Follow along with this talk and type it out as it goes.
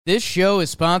This show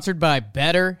is sponsored by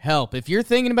BetterHelp. If you're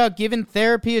thinking about giving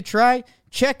therapy a try,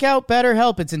 check out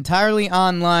BetterHelp. It's entirely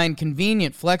online,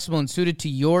 convenient, flexible, and suited to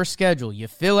your schedule. You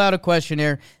fill out a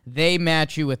questionnaire, they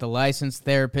match you with a licensed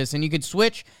therapist, and you can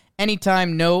switch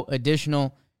anytime, no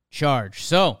additional charge.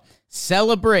 So,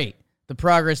 celebrate the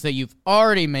progress that you've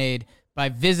already made by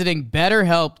visiting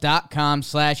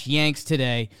betterhelp.com/yanks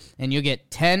today, and you'll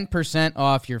get 10%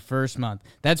 off your first month.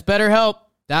 That's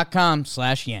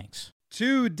betterhelp.com/yanks.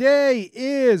 Today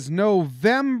is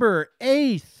November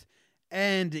 8th,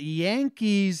 and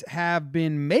Yankees have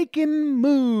been making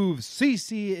moves.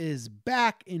 CeCe is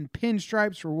back in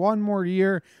pinstripes for one more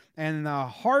year, and the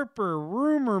Harper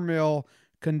rumor mill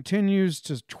continues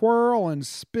to twirl and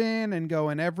spin and go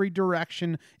in every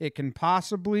direction it can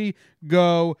possibly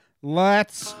go.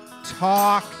 Let's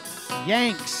talk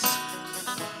Yanks.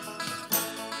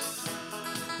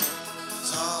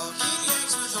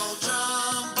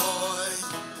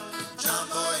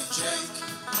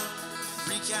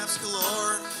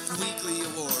 Galore for weekly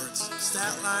awards,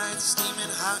 stat lines,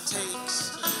 steaming hot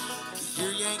takes. Get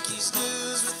your Yankees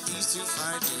news with these two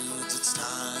fine dudes. It's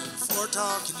time for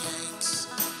Talking Yanks.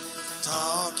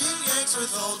 Talking Yanks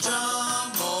with old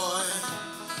John Boy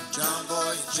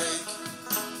and Jake.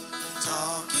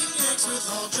 Talking Yanks with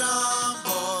old John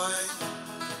Boy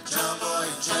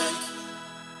and Jake.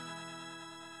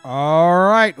 All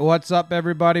right, what's up,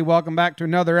 everybody? Welcome back to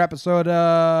another episode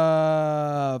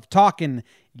of Talking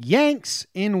Yanks,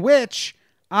 in which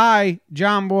I,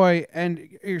 John Boy, and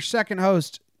your second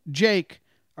host, Jake,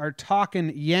 are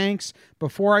talking Yanks.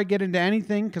 Before I get into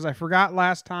anything, because I forgot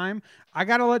last time, I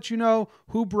got to let you know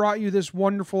who brought you this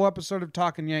wonderful episode of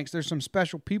Talking Yanks. There's some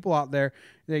special people out there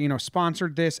that,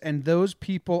 sponsored this, and those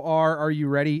people are you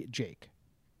ready, Jake?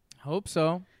 Hope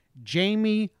so.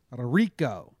 Jamie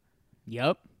Rico.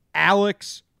 Yep.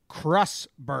 Alex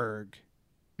Krusberg.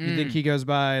 You think he goes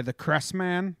by the Crust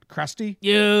Man? Krusty?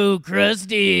 Yo,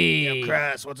 Krusty. Yo,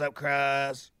 Crust. What's up,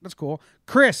 Crust? That's cool.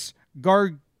 Chris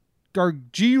Gargiulio.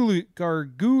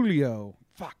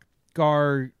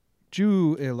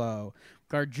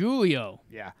 Gargiulio.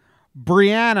 Yeah.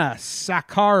 Brianna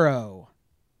Sakaro.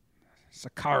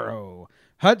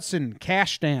 Hudson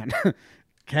Cashtan.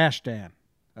 Cashtan.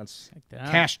 That's like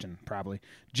Cashton, probably.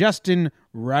 Justin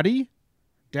Ruddy.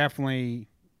 Definitely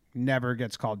never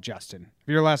gets called Justin. If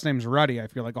your last name's Ruddy, I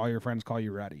feel like all your friends call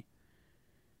you Ruddy.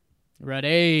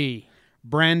 Ruddy.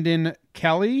 Brandon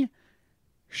Kelly,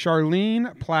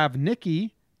 Charlene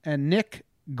Plavnicki, and Nick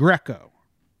Greco.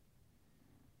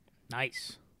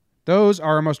 Nice. Those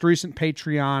are our most recent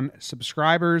Patreon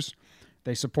subscribers.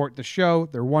 They support the show.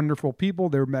 They're wonderful people.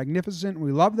 They're magnificent.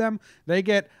 We love them. They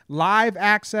get live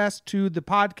access to the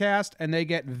podcast, and they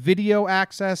get video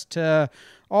access to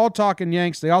all Talking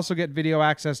Yanks. They also get video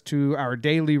access to our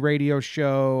daily radio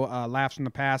show, Laughs from the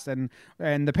Past. And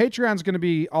the Patreon's going to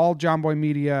be all John Boy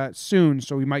Media soon,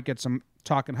 so we might get some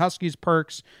Talking Huskies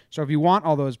perks. So if you want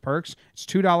all those perks, it's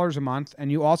 $2 a month,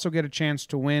 and you also get a chance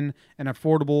to win an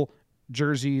affordable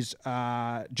jersey.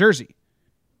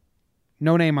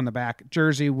 No name on the back.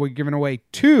 Jersey. We're giving away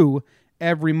 2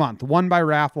 every month. 1 by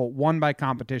raffle, 1 by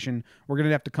competition. We're going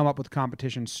to have to come up with a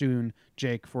competition soon,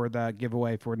 Jake, for the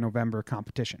giveaway for November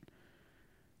competition.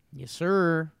 Yes,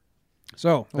 sir.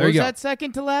 So, there what you go. Was that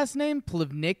second to last name?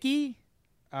 Plavnicki?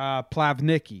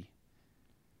 Plavnicki.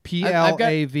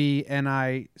 Plavnicky.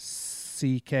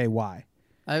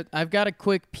 I've got a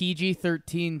quick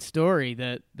PG-13 story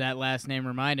that last name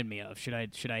reminded me of. Should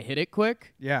I hit it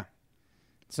quick? Yeah.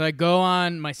 So I go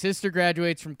on, my sister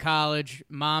graduates from college,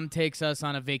 mom takes us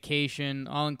on a vacation,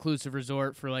 all-inclusive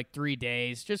resort for like 3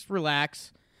 days, just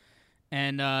relax.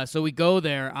 And so we go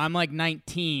there. I'm like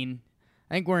 19.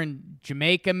 I think we're in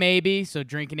Jamaica maybe, so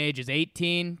drinking age is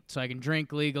 18, so I can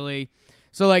drink legally.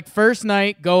 So like first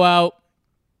night, go out,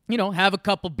 have a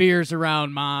couple beers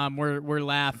around mom. We're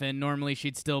laughing. Normally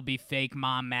she'd still be fake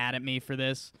mom mad at me for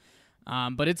this,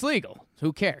 but it's legal.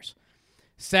 Who cares?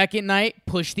 Second night,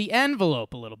 push the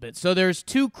envelope a little bit. So there's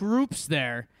 2 groups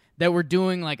there that were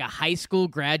doing like a high school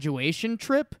graduation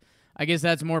trip. I guess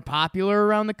that's more popular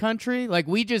around the country. Like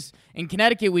in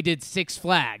Connecticut, we did Six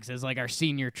Flags as like our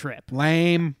senior trip.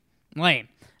 Lame.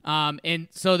 And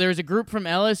so there's a group from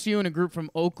LSU and a group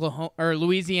from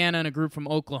Louisiana and a group from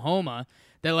Oklahoma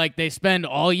that like they spend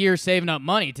all year saving up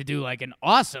money to do like an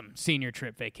awesome senior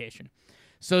trip vacation.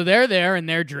 So they're there and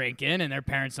they're drinking and their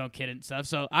parents don't kid and stuff.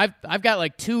 So I've got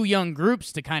like 2 young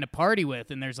groups to kind of party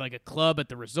with, and there's like a club at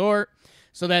the resort.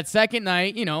 So that second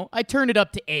night, I turned it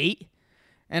up to 8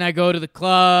 and I go to the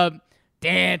club,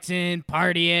 dancing,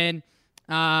 partying,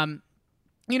 have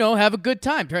a good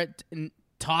time.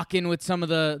 Talking with some of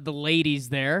the ladies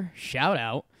there. Shout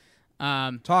out.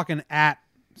 Talking at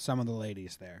some of the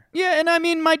ladies there. Yeah, and I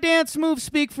mean, my dance moves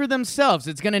speak for themselves.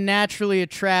 It's going to naturally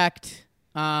attract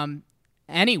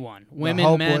anyone,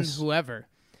 women, men, whoever.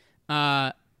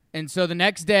 And so the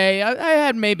next day, I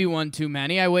had maybe one too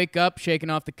many. I wake up, shaking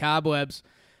off the cobwebs.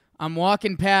 I'm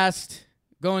walking past,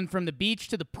 going from the beach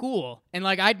to the pool, and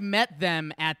like I'd met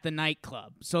them at the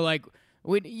nightclub. So like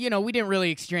we didn't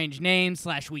really exchange names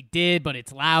 / we did, but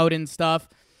it's loud and stuff.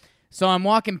 So I'm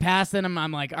walking past them.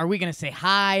 I'm like, are we gonna say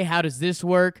hi? How does this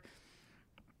work?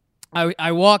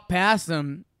 I walk past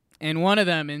them, and one of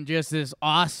them, in just this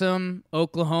awesome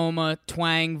Oklahoma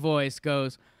twang voice,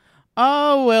 goes,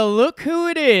 "Oh, well, look who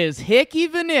it is, Hickey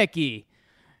Vanicki."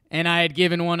 And I had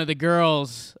given one of the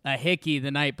girls a hickey the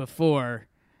night before.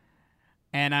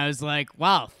 And I was like,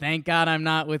 wow, thank God I'm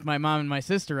not with my mom and my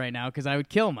sister right now because I would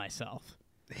kill myself.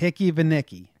 Hickey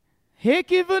Vanicki.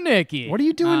 Hickey Vanicki. What are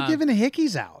you doing giving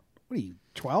hickeys out? What are you,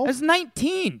 12? I was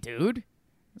 19, dude.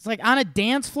 It's like on a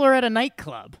dance floor at a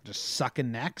nightclub. Just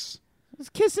sucking necks? I was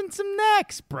kissing some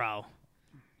necks, bro.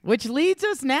 Which leads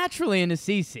us naturally into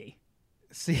Cece.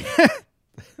 See,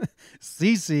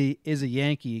 Cece is a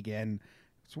Yankee again.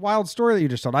 It's a wild story that you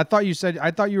just told. I thought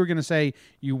you were going to say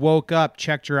you woke up,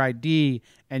 checked your ID,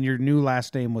 and your new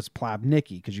last name was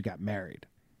Plabnicki because you got married.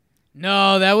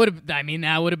 No, that would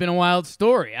have been a wild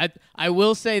story. I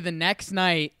will say the next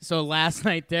night, so last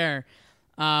night there,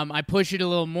 I push it a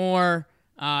little more,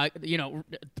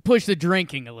 push the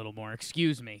drinking a little more,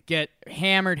 excuse me. Get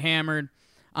hammered.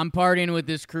 I'm partying with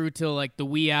this crew till like the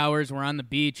wee hours. We're on the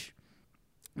beach.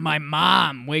 My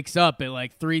mom wakes up at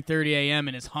like 3:30 a.m.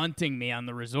 and is hunting me on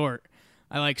the resort.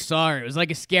 I like saw her. It was like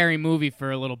a scary movie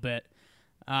for a little bit.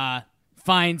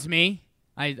 Finds me.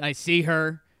 I see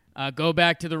her. Go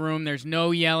back to the room. There's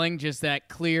no yelling, just that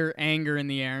clear anger in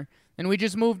the air. And we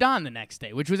just moved on the next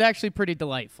day, which was actually pretty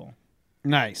delightful.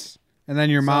 Nice. And then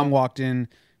your mom walked in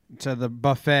to the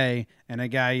buffet, and a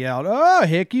guy yelled, "Oh,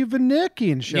 Hickey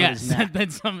Vanicki," and showed his neck. Then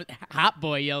some hot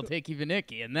boy yelled Hickey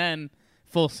Vanicki, and then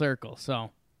full circle.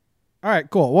 So. All right,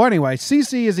 cool. Well, anyway,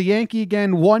 CC is a Yankee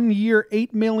again. 1 year,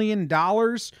 $8 million.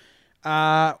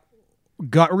 Gut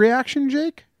reaction,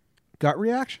 Jake? Gut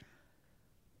reaction?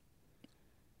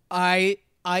 I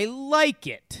like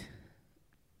it.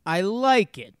 I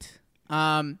like it.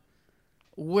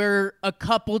 We're a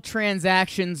couple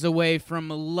transactions away from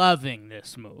loving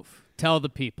this move. Tell the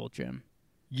people, Jim.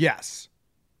 Yes.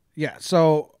 Yeah,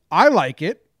 so I like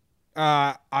it.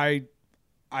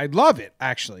 I love it,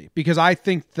 actually, because I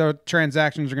think the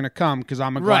transactions are going to come because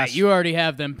I'm a glass... Right, you already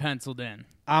have them penciled in.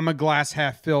 I'm a glass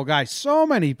half full guy. So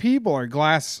many people are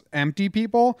glass empty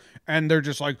people, and they're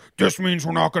just like, this means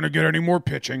we're not going to get any more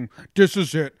pitching. This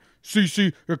is it.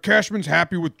 CC, Cashman's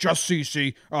happy with just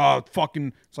CC.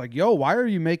 It's like, yo, why are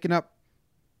you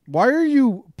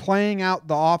playing out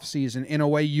the offseason in a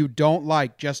way you don't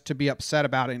like just to be upset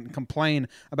about it and complain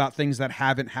about things that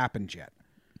haven't happened yet?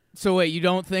 So wait, you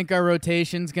don't think our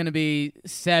rotation's going to be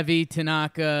Sevy,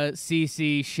 Tanaka,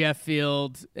 CC,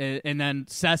 Sheffield, and then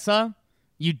Sessa?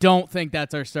 You don't think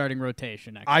that's our starting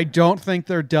rotation next I don't think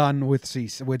they're done with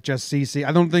CC, with just CC.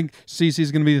 I don't think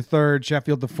CC's going to be the third,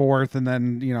 Sheffield the fourth, and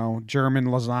then, German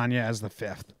lasagna as the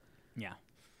fifth. Yeah.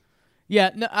 Yeah,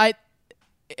 no,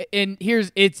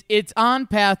 it's on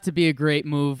path to be a great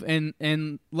move,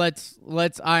 and let's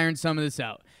iron some of this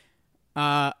out.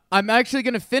 I'm actually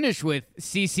going to finish with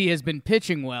CC has been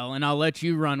pitching well, and I'll let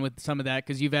you run with some of that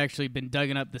because you've actually been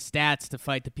digging up the stats to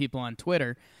fight the people on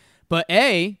Twitter. But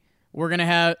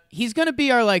he's going to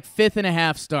be our like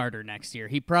 5.5 starter next year.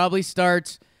 He probably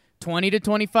starts 20 to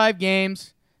 25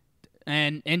 games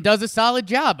and does a solid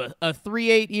job, a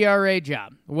 3.8 ERA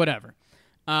job, whatever.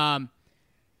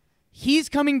 He's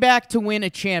coming back to win a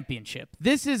championship.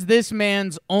 This is this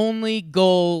man's only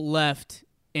goal left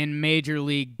in Major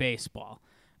League Baseball.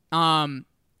 And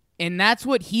that's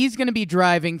what he's going to be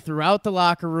driving throughout the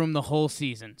locker room the whole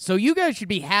season. So you guys should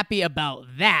be happy about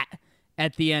that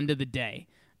at the end of the day.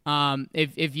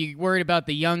 If you're worried about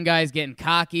the young guys getting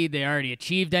cocky, they already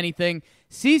achieved anything,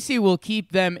 CC will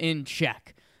keep them in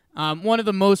check. One of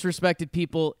the most respected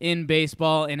people in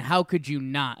baseball, and how could you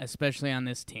not, especially on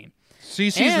this team?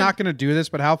 CC's not going to do this,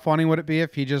 but how funny would it be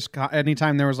if he just,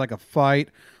 anytime there was like a fight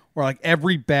or like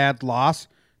every bad loss,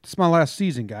 this is my last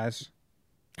season, guys.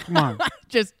 Come on.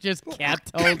 just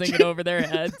kept holding it over their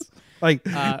heads. Like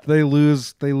they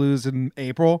lose in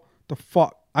April. The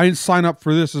fuck? I didn't sign up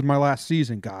for this as my last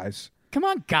season, guys. Come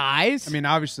on, guys. I mean,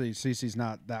 obviously, CC's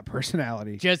not that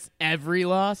personality. Just every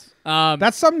loss?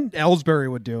 That's something Ellsbury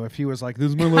would do if he was like, this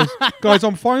is my last... Guys,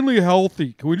 I'm finally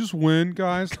healthy. Can we just win,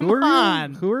 guys? Come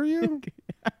on. Who are you?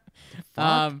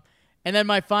 And then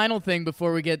my final thing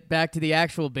before we get back to the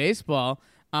actual baseball,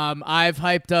 I've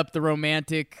hyped up the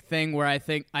romantic thing where I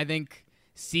think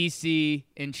CC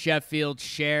and Sheffield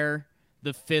share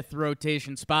the 5th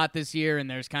rotation spot this year, and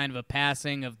there's kind of a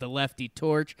passing of the lefty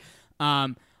torch.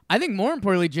 I think more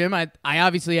importantly, Jim, I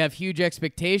obviously have huge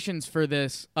expectations for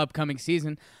this upcoming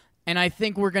season, and I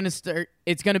think we're going to start.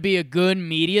 It's going to be a good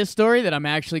media story that I'm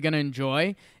actually going to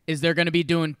enjoy. Is they're going to be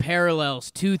doing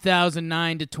parallels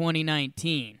 2009 to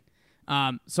 2019.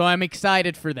 So I'm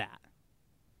excited for that.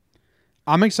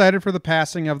 I'm excited for the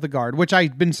passing of the guard, which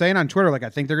I've been saying on Twitter. Like, I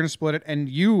think they're going to split it, and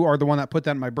you are the one that put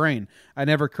that in my brain. I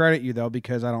never credit you, though,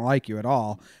 because I don't like you at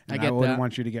all, and I wouldn't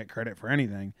want you to get credit for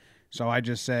anything. So I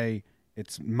just say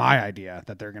it's my idea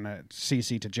that they're going to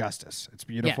CC to Justice. It's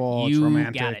beautiful, it's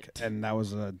romantic, and that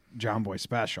was a John Boy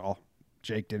special.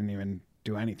 Jake didn't even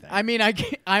do anything. I mean,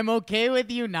 I'm okay with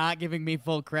you not giving me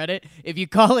full credit. If you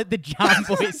call it the John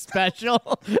Boy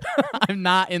special, I'm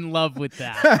not in love with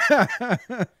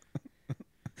that.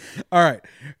 All right.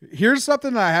 Here's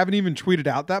something that I haven't even tweeted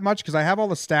out that much because I have all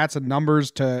the stats and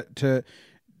numbers to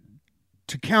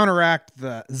counteract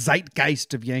the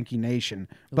zeitgeist of Yankee Nation.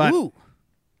 But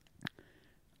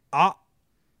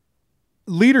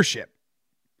leadership.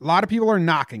 A lot of people are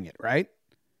knocking it, right?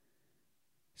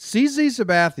 CC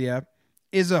Sabathia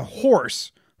is a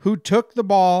horse who took the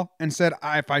ball and said,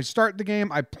 if I start the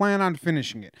game, I plan on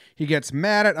finishing it. He gets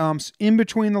mad at umps in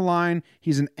between the line.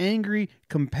 He's an angry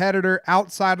competitor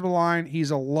outside of the line. He's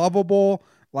a lovable,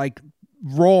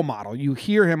 role model. You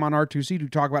hear him on R2C2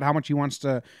 talk about how much he wants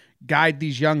to guide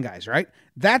these young guys, right?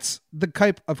 That's the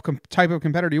type of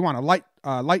competitor you want,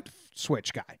 a light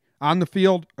switch guy. On the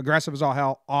field, aggressive as all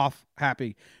hell, off,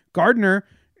 happy. Gardner,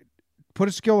 put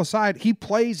his skill aside, he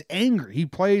plays angry. He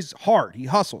plays hard. He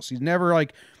hustles. He's never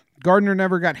Gardner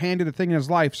never got handed a thing in his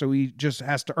life, so he just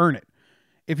has to earn it.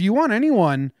 If you want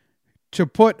anyone to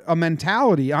put a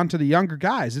mentality onto the younger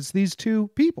guys, it's these two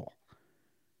people,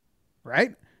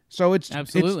 right? So it's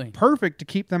perfect to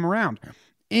keep them around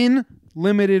in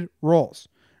limited roles.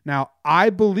 Now, I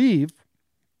believe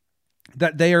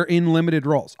that they are in limited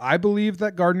roles. I believe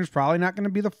that Gardner's probably not going to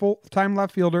be the full-time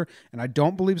left fielder, and I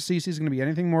don't believe CC is going to be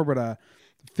anything more but a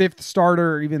 5th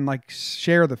starter, or even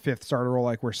share the 5th starter role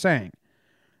like we're saying.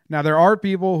 Now, there are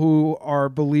people who are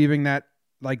believing that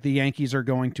the Yankees are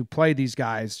going to play these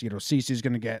guys. CC's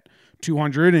going to get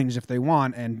 200 innings if they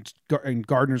want, and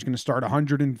Gardner's going to start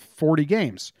 140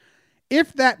 games.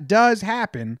 If that does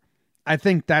happen, I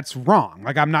think that's wrong.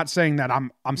 I'm not saying that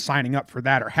I'm signing up for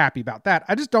that or happy about that.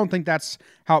 I just don't think that's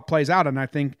how it plays out, and I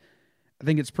think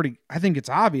it's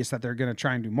obvious that they're going to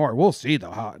try and do more. We'll see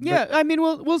though.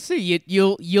 We'll see.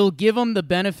 You'll give them the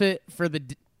benefit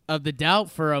of the doubt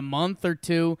for a month or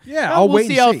two. Yeah, we'll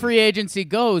see how free agency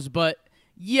goes, but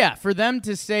yeah, for them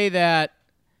to say that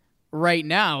right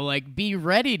now, be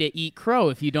ready to eat crow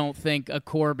if you don't think a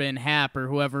Corbin, Happ, or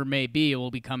whoever it may be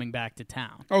will be coming back to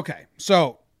town. Okay,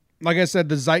 so like I said,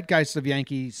 the zeitgeist of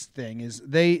Yankees thing is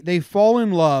they fall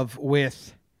in love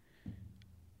with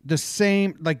the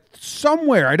same,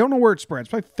 somewhere, I don't know where it spreads,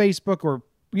 probably Facebook or,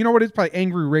 you know what, it's probably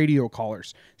angry radio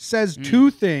callers, says two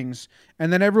things,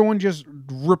 and then everyone just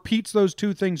repeats those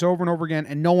two things over and over again,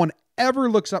 and no one ever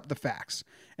looks up the facts.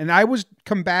 And I was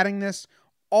combating this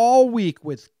all week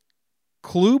with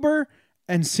Kluber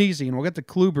and CC, and we'll get to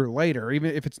Kluber later,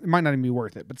 even if it might not even be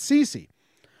worth it. But CC,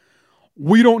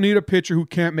 we don't need a pitcher who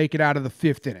can't make it out of the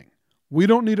 5th inning. We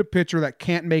don't need a pitcher that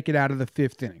can't make it out of the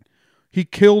 5th inning. He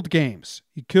killed games.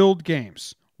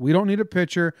 We don't need a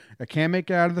pitcher that can't make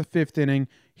it out of the 5th inning.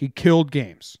 He killed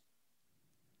games.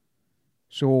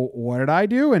 So what did I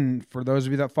do? And for those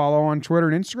of you that follow on Twitter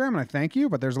and Instagram, and I thank you,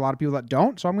 but there's a lot of people that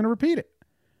don't, so I'm going to repeat it.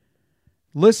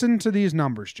 Listen to these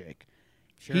numbers, Jake.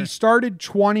 Sure. He started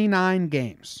 29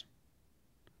 games.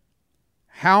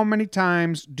 How many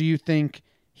times do you think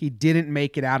he didn't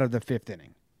make it out of the 5th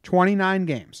inning? 29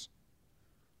 games.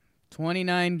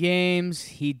 29 games.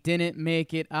 He didn't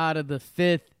make it out of the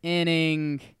 5th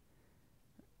inning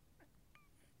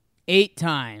 8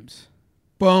 times.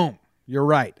 Boom. You're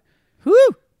right.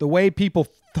 Whew. The way people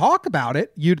talk about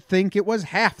it, you'd think it was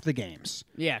half the games.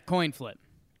 Yeah, coin flip.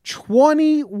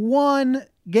 21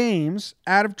 games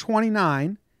out of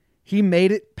 29, he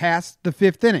made it past the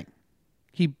 5th inning.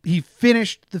 He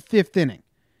finished the 5th inning.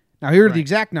 Now, here are the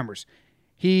exact numbers.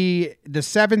 The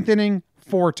 7th inning,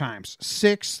 4 times.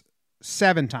 6th,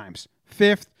 7 times.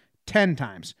 5th, 10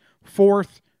 times.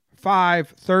 4th,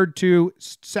 5. 3rd, 2.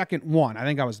 2nd, 1. I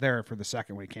think I was there for the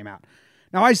 2nd when he came out.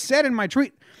 Now, I said in my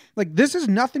tweet, this is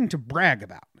nothing to brag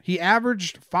about. He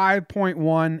averaged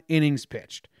 5.1 innings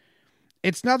pitched.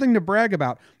 It's nothing to brag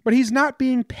about, but he's not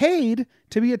being paid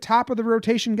to be a top of the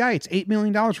rotation guy. It's $8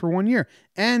 million for 1 year.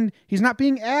 And he's not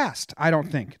being asked, I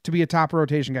don't think, to be a top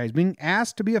rotation guy. He's being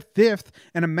asked to be a fifth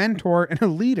and a mentor and a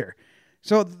leader.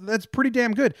 So that's pretty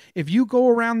damn good. If you go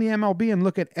around the MLB and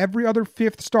look at every other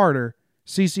fifth starter,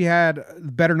 CeCe had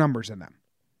better numbers than them.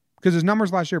 Because his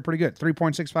numbers last year are pretty good.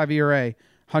 3.65 ERA,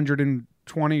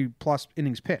 120 plus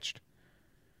innings pitched.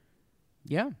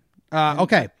 Yeah.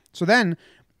 Okay. So then,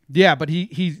 yeah, but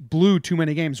he blew too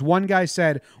many games. One guy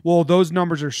said, well, those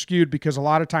numbers are skewed because a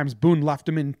lot of times Boone left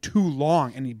him in too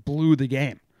long and he blew the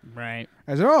game. Right.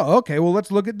 I said, oh, okay, well,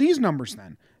 let's look at these numbers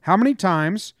then. How many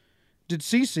times did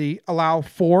CeCe allow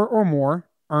 4 or more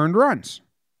earned runs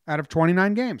out of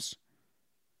 29 games?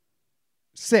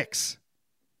 6.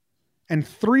 And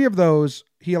 3 of those,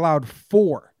 he allowed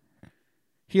 4.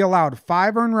 He allowed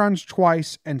 5 earned runs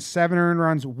twice and 7 earned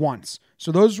runs once.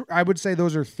 So those, I would say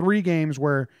those are 3 games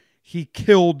where he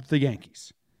killed the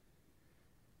Yankees.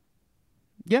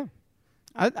 Yeah.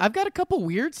 I've got a couple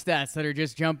weird stats that are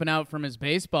just jumping out from his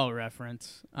baseball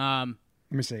reference. Let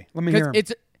me see. Let me hear him.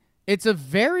 It's a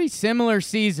very similar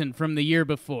season from the year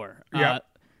before. Yeah.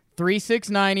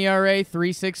 3.69 ERA,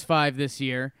 3.65 this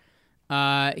year.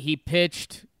 He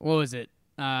pitched, what was it?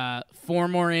 4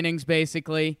 more innings,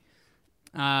 basically.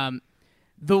 The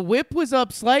whip was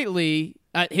up slightly.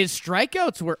 His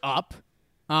strikeouts were up.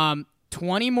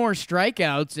 20 more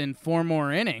strikeouts in 4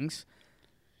 more innings.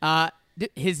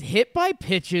 His hit by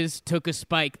pitches took a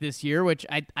spike this year, which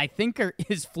I think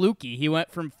is fluky. He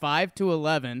went from 5 to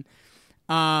 11.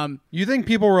 You think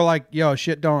people were like, yo,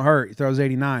 shit don't hurt. He throws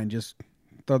 89. Just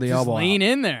throw the elbow lean out.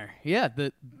 in there. Yeah,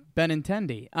 the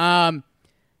Benintendi.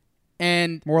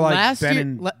 And More like last year,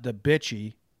 the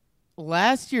bitchy.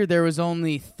 Last year there was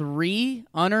only 3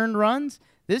 unearned runs.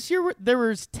 This year there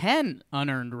was 10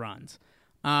 unearned runs,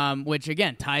 which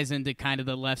again ties into kind of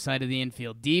the left side of the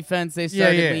infield defense. They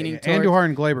started leaning towards. Andujar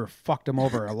and Glaber fucked him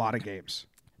over a lot of games,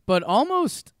 but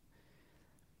almost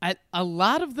a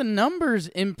lot of the numbers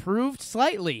improved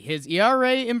slightly. His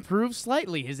ERA improved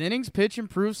slightly. His innings pitch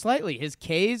improved slightly. His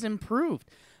Ks improved.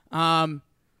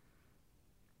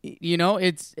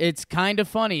 It's kind of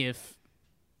funny if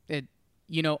it.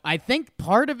 I think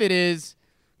part of it is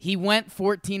he went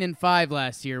 14-5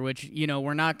 last year, which,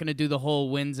 we're not going to do the whole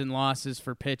wins and losses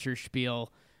for pitcher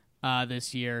spiel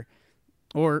this year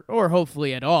or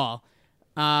hopefully at all.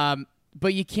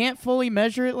 But you can't fully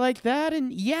measure it like that.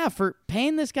 And yeah, for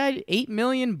paying this guy $8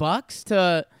 million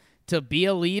to be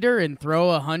a leader and throw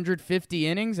 150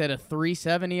 innings at a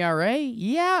 3.7 ERA,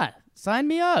 yeah, sign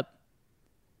me up.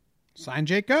 Sign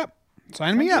Jake up.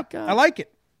 Sign me up. I like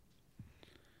it.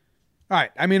 All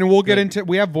right. I mean, we'll get into.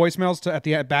 We have voicemails at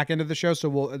the back end of the show, so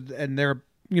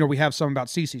we have some about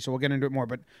CeCe, so we'll get into it more.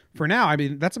 But for now, I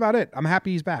mean, that's about it. I'm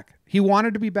happy he's back. He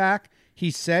wanted to be back. He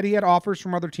said he had offers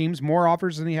from other teams, more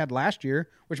offers than he had last year,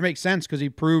 which makes sense because he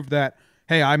proved that,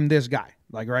 hey, I'm this guy.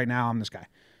 Like right now, I'm this guy.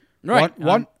 Right.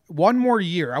 One more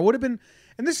year. I would have been.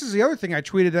 And this is the other thing I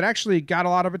tweeted that actually got a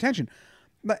lot of attention.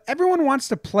 But everyone wants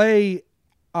to play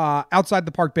outside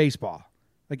the park baseball.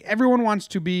 Like everyone wants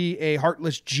to be a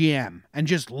heartless GM and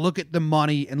just look at the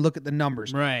money and look at the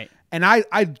numbers. Right. And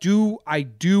I do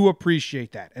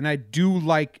appreciate that. And I do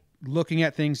like looking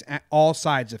at things at all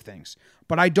sides of things.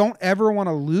 But I don't ever want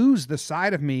to lose the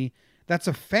side of me that's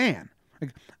a fan.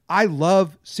 Like I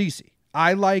love CeCe.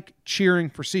 I like cheering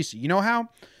for CeCe. You know how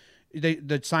the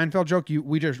Seinfeld joke,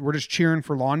 we're just cheering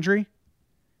for laundry?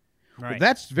 Right. Well,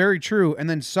 that's very true. And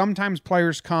then sometimes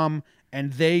players come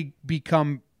and they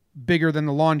become bigger than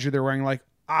the laundry they're wearing. Like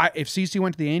if CeCe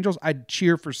went to the Angels, I'd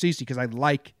cheer for CeCe because I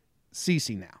like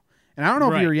CeCe now. And I don't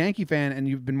know if you're a Yankee fan and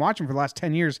you've been watching for the last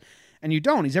 10 years and you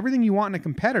don't. He's everything you want in a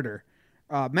competitor,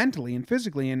 mentally and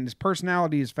physically, and his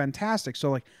personality is fantastic. So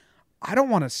like, I don't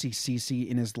want to see CeCe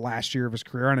in his last year of his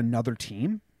career on another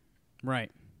team.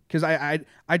 Right. Because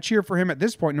I cheer for him at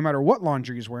this point, no matter what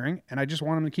laundry he's wearing, and I just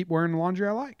want him to keep wearing the laundry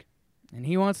I like. And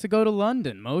he wants to go to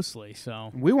London mostly,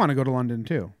 so. We want to go to London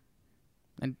too.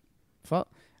 And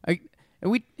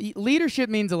leadership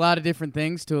means a lot of different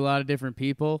things to a lot of different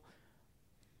people.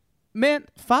 Man,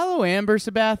 follow Amber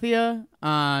Sabathia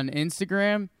on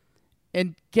Instagram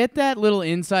and get that little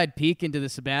inside peek into the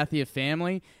Sabathia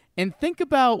family and think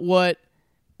about what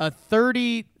a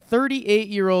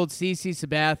 38-year-old CeCe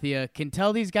Sabathia can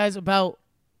tell these guys about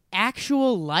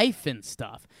actual life and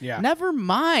stuff. Yeah. Never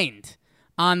mind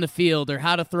on the field or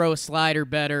how to throw a slider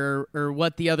better or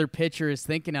what the other pitcher is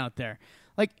thinking out there.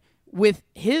 Like, with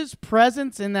his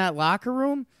presence in that locker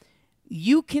room,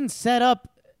 you can set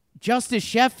up Justice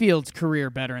Sheffield's career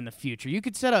better in the future. You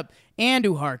could set up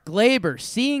Andujar, Glaber,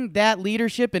 seeing that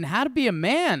leadership and how to be a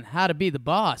man, how to be the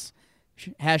boss.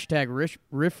 Hashtag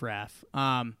riffraff.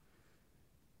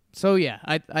 So, yeah,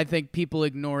 I think people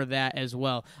ignore that as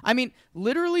well. I mean,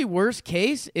 literally worst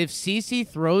case, if CC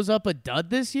throws up a dud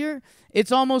this year,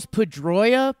 it's almost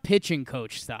Pedroia pitching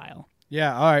coach style.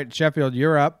 Yeah, all right, Sheffield,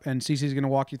 you're up, and CC's going to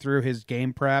walk you through his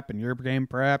game prep and your game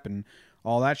prep and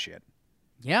all that shit.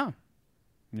 Yeah. And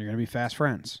you're going to be fast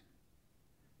friends.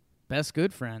 Best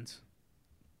good friends.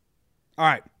 All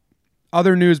right.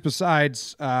 Other news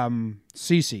besides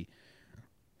CC.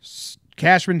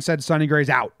 Cashman said Sonny Gray's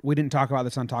out. We didn't talk about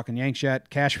this on Talking Yanks yet.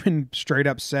 Cashman straight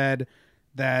up said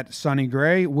that Sonny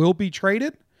Gray will be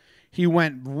traded. He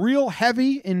went real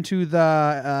heavy into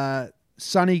the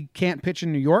Sonny can't pitch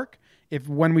in New York. If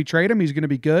when we trade him, he's going to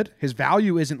be good. His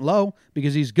value isn't low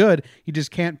because he's good. He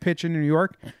just can't pitch in New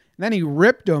York. And then he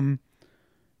ripped him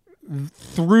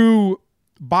through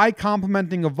by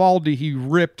complimenting Eovaldi. He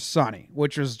ripped Sonny,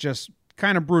 which was just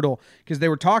kind of brutal because they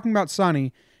were talking about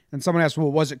Sonny. And someone asked, well,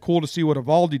 was it cool to see what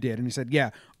Eovaldi did? And he said,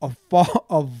 yeah,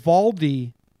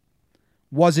 Eovaldi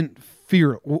wasn't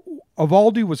fearless.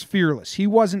 Eovaldi was fearless. He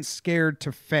wasn't scared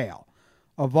to fail.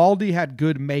 Eovaldi had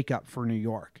good makeup for New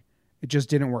York. It just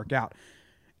didn't work out.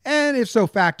 And if so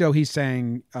facto, he's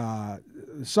saying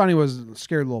Sonny was a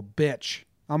scared little bitch.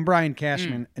 I'm Brian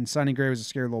Cashman, and Sonny Gray was a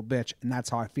scared little bitch, and that's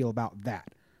how I feel about that.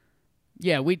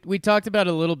 Yeah, we talked about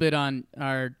it a little bit on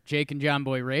our Jake and John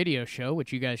Boy radio show,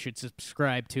 which you guys should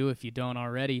subscribe to if you don't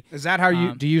already. Is that how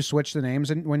you do you switch the names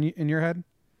in your head?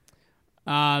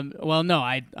 Well, no,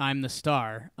 I'm the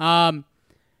star. And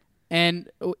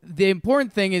the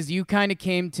important thing is you kind of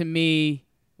came to me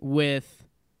with,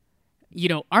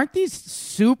 aren't these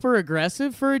super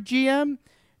aggressive for a GM?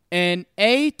 And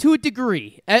to a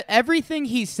degree, everything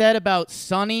he said about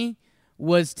Sonny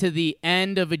was to the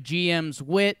end of a GM's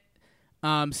wit.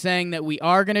 Saying that we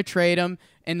are going to trade him,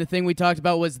 and the thing we talked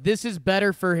about was this is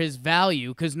better for his value,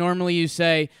 because normally you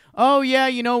say, oh, yeah,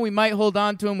 we might hold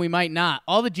on to him, we might not.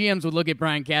 All the GMs would look at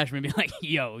Brian Cashman and be like,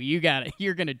 yo, you got it.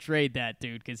 You're going to trade that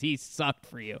dude because he sucked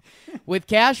for you. With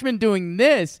Cashman doing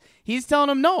this, he's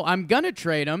telling him, no, I'm going to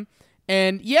trade him.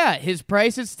 And, yeah, his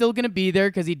price is still going to be there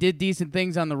because he did decent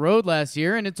things on the road last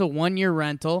year, and it's a one-year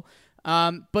rental.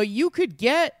 But you could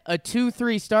get a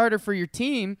 2-3 starter for your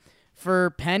team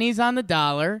for pennies on the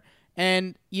dollar.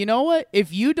 And you know what?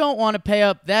 If you don't want to pay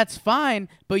up, that's fine.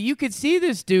 But you could see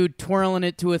this dude twirling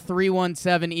it to a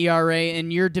 3.17 ERA in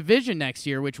your division next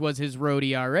year, which was his road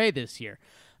ERA this year.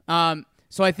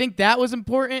 So I think that was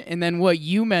important. And then what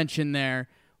you mentioned there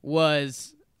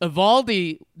was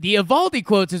Eovaldi. The Eovaldi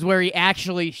quotes is where he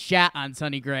actually shat on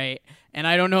Sonny Gray. And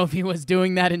I don't know if he was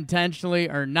doing that intentionally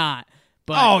or not.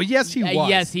 But yes, he was.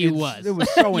 Yes, he was. It was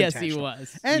so yes, intentional. he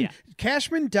was. And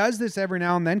Cashman does this every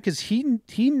now and then because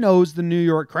he knows the New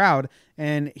York crowd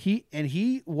and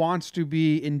he wants to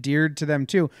be endeared to them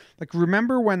too. Like,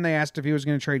 remember when they asked if he was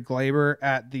going to trade Glaber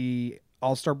at the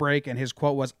All-Star break, and his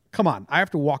quote was, "Come on, I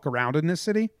have to walk around in this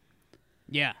city."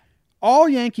 Yeah. All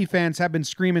Yankee fans have been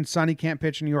screaming, Sonny can't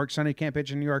pitch in New York, Sonny can't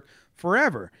pitch in New York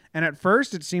forever. And at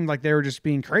first it seemed like they were just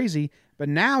being crazy, but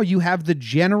now you have the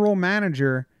general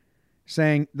manager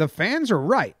saying the fans are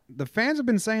right. The fans have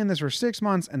been saying this for 6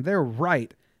 months, and they're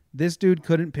right. This dude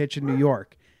couldn't pitch in New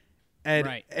York.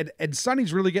 And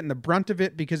Sonny's really getting the brunt of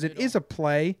it because it is a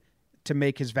play to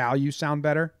make his value sound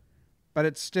better, but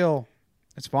it's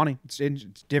funny.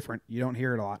 It's different. You don't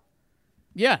hear it a lot.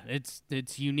 Yeah,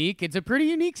 it's unique. It's a pretty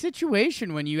unique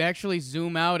situation when you actually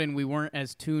zoom out, and we weren't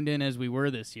as tuned in as we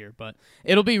were this year. But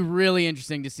it'll be really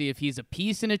interesting to see if he's a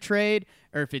piece in a trade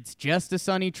or if it's just a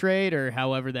Sonny trade or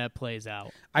however that plays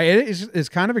out. It's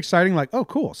kind of exciting. Like, oh,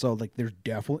 cool. So, like, there's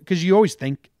definitely – because you always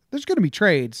think there's going to be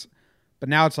trades, but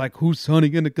now it's like, who's Sonny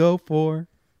going to go for?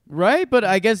 Right, but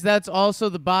I guess that's also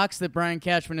the box that Brian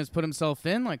Cashman has put himself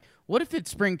in. Like, what if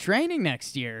it's spring training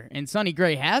next year and Sonny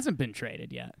Gray hasn't been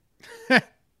traded yet?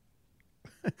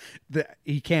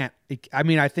 He can't.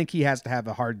 I think he has to have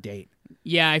a hard date.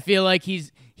 Yeah, I feel like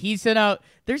he sent out.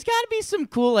 There's got to be some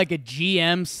cool, like a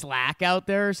GM Slack out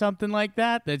there or something like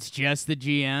that. That's just the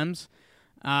GMs.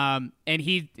 And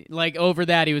he over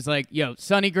that he was like, "Yo,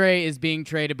 Sonny Gray is being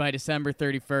traded by December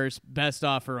 31st. Best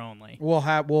offer only." We'll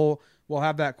have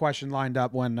that question lined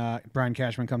up when Brian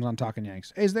Cashman comes on Talking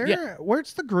Yanks. Is there? Yeah.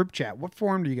 Where's the group chat? What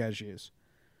forum do you guys use?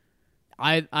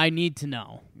 I need to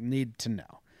know.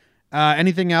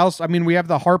 Anything else? I mean, we have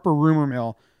the Harper rumor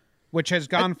mill, which has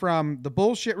gone from the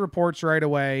bullshit reports right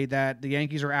away that the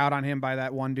Yankees are out on him by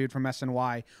that one dude from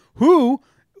SNY, who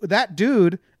that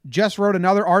dude just wrote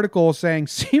another article saying,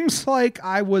 seems like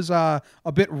I was a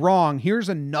bit wrong. Here's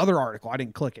another article. I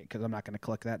didn't click it because I'm not going to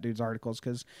click that dude's articles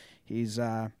because he's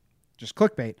just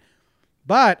clickbait.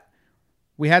 But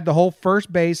we had the whole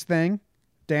first base thing.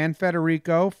 Dan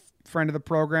Federico, friend of the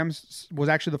program, was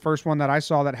actually the first one that I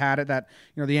saw that had it, that,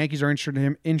 you know, the Yankees are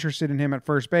interested in him at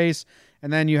first base.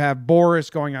 And then you have Boris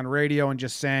going on radio and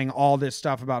just saying all this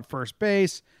stuff about first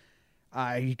base.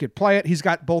 He could play it. He's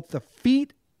got both the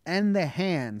feet and the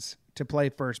hands to play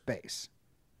first base.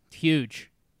 Huge.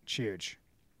 It's huge.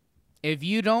 If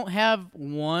you don't have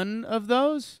one of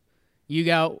those, you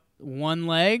got one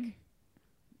leg,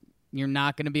 you're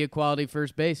not going to be a quality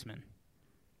first baseman.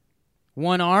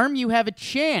 One arm, you have a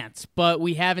chance, but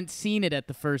we haven't seen it at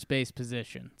the first base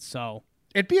position. So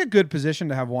it'd be a good position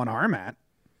to have one arm at.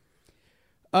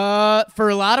 For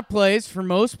a lot of plays, for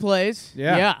most plays,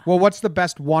 yeah. Well, what's the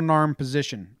best one-arm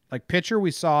position? Like pitcher,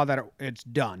 we saw that it's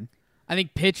done. I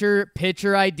think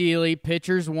pitcher ideally,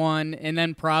 pitcher's one, and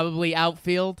then probably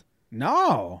outfield.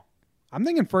 No, I'm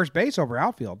thinking first base over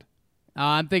outfield.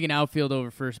 I'm thinking outfield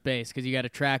over first base because you got to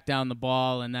track down the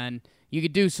ball, and then you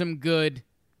could do some good,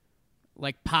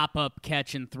 like, pop-up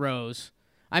catch and throws.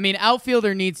 I mean,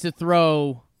 outfielder needs to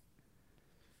throw,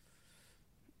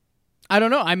 I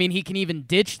don't know. I mean, he can even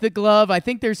ditch the glove. I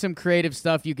think there's some creative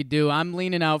stuff you could do. I'm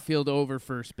leaning outfield over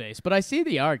first base, but I see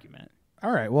the argument.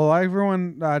 All right. Well,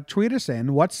 everyone tweet us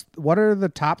in. What are the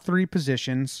top 3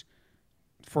 positions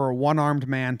for a one-armed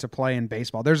man to play in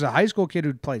baseball? There's a high school kid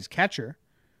who plays catcher,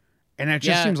 and it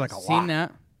just seems like a lot. Seen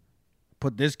that.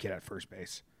 Put this kid at first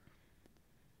base.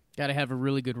 Got to have a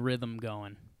really good rhythm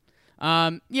going.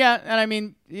 Yeah, and I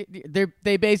mean,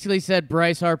 they basically said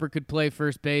Bryce Harper could play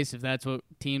first base if that's what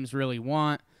teams really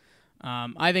want.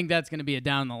 I think that's going to be a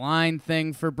down-the-line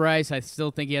thing for Bryce. I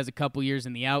still think he has a couple years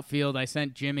in the outfield. I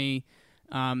sent Jimmy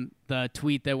the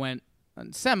tweet that went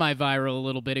semi-viral a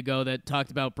little bit ago that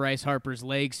talked about Bryce Harper's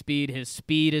leg speed. His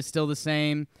speed is still the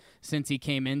same since he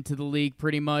came into the league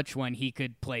pretty much, when he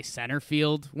could play center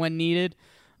field when needed.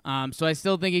 So I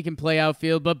still think he can play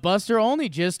outfield. But Buster Olney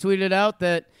just tweeted out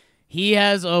that he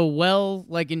has a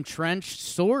entrenched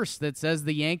source that says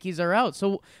the Yankees are out.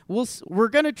 So we're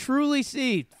going to truly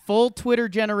see full Twitter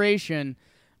generation,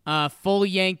 full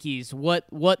Yankees, what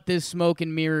this smoke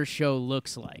and mirrors show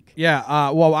looks like. Yeah,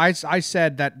 well, I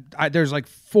said that there's like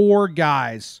 4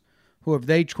 guys who, if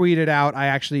they tweeted out, I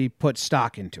actually put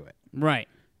stock into it. Right.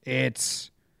 It's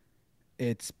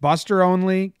Buster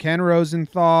Olney, Ken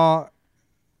Rosenthal,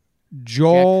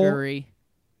 Joel Jack Curry.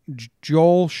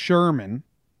 Joel Sherman,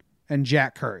 and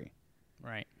Jack Curry.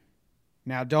 Right.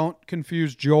 Now, don't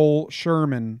confuse Joel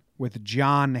Sherman with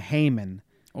John Heyman.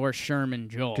 Or Sherman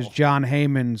Joel. Because John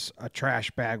Heyman's a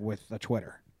trash bag with a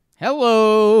Twitter.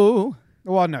 Hello.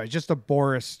 Well, no, he's just a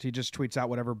Boris. He just tweets out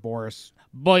whatever Boris.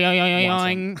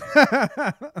 Boing.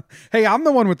 Hey, I'm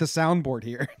the one with the soundboard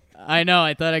here. I know.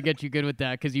 I thought I'd get you good with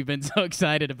that because you've been so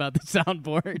excited about the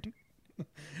soundboard.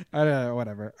 I don't know,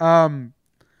 whatever.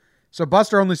 So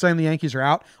Buster only saying the Yankees are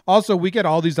out. Also, we get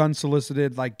all these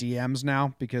unsolicited like DMs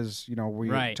now because, you know,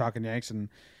 we're talking Yanks, and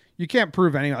you can't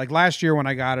prove anything. Like last year when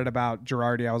I got it about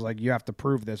Girardi, I was like, you have to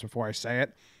prove this before I say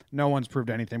it. No one's proved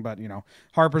anything, but, you know,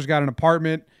 Harper's got an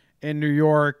apartment in New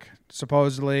York,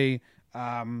 supposedly.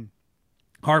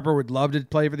 Harper would love to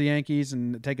play for the Yankees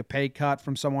and take a pay cut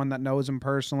from someone that knows him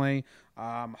personally.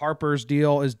 Harper's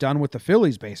deal is done with the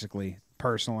Phillies, basically,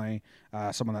 personally.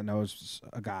 Someone that knows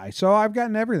a guy. So I've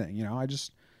gotten everything. You know, I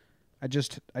just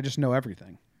know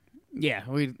everything. Yeah,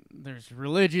 there's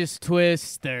religious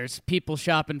twists. There's people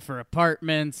shopping for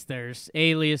apartments. There's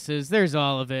aliases. There's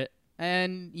all of it.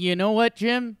 And you know what,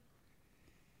 Jim?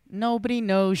 Nobody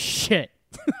knows shit.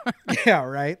 Yeah,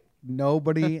 right.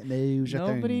 Nobody knows.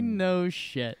 Nobody knows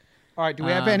shit. All right. Do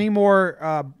we have any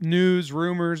more news,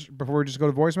 rumors before we just go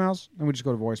to voicemails? And we just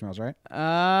go to voicemails, right?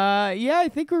 Yeah, I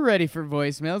think we're ready for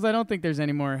voicemails. I don't think there's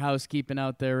any more housekeeping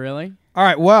out there, really. All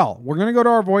right. Well, we're gonna go to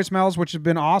our voicemails, which have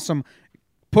been awesome.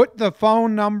 Put the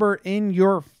phone number in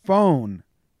your phone,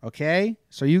 okay?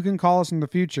 So you can call us in the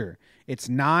future. It's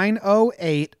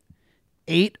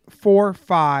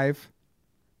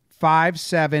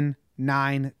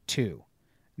 908-845-5792.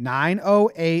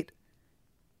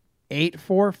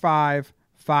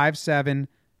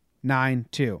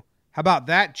 908-845-5792. How about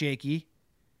that, Jakey?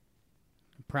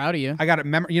 I'm proud of you. I got it.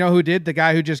 You know who did? The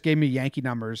guy who just gave me Yankee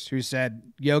numbers, who said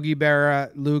Yogi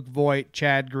Berra, Luke Voit,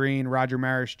 Chad Green, Roger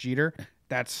Maris, Jeter.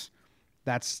 That's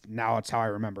now it's how I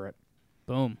remember it.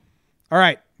 Boom. All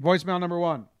right. Voicemail number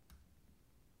 1.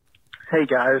 Hey,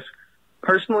 guys.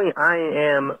 Personally, I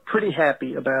am pretty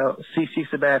happy about CC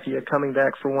Sabathia coming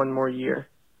back for one more year.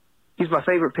 He's my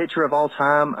favorite pitcher of all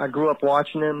time. I grew up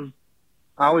watching him.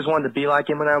 I always wanted to be like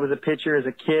him when I was a pitcher as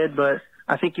a kid, but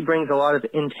I think he brings a lot of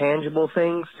intangible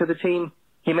things to the team.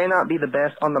 He may not be the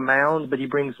best on the mound, but he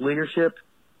brings leadership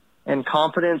and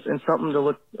confidence and something to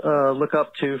look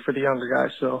up to for the younger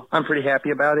guys. So I'm pretty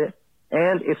happy about it.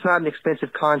 And it's not an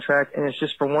expensive contract, and it's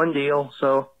just for one deal.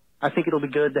 So I think it'll be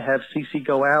good to have CC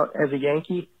go out as a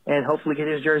Yankee and hopefully get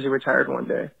his jersey retired one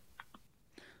day.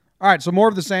 All right, so more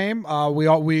of the same.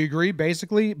 We agree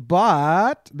basically,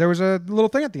 but there was a little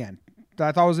thing at the end that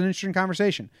I thought was an interesting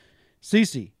conversation.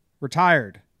 CC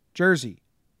retired, jersey,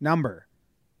 number,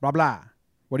 blah blah.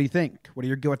 What do you think?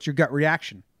 What's your gut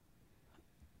reaction?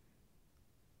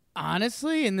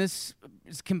 Honestly, and this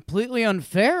is completely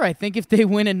unfair. I think if they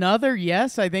win another,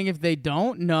 yes. I think if they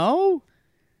don't, no.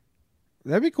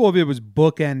 That'd be cool if it was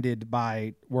bookended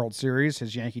by World Series,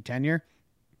 his Yankee tenure.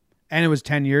 And it was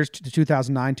 10 years to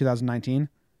 2009, 2019.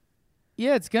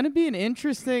 Yeah, it's going to be an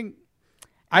interesting...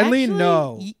 I lean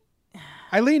no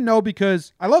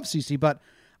because I love CC, but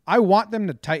I want them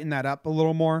to tighten that up a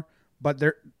little more. But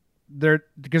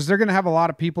because they're going to have a lot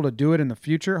of people to do it in the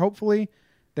future, hopefully.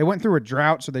 They went through a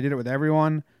drought, so they did it with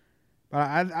everyone. But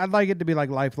I'd like it to be like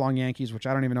lifelong Yankees, which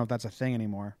I don't even know if that's a thing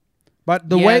anymore. But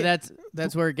the way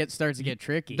that's where it starts to get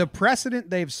tricky. The precedent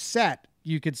they've set,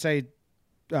 you could say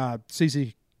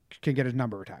CC can get his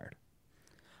number retired.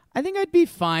 I think I'd be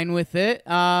fine with it.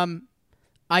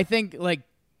 I think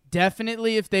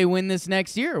definitely if they win this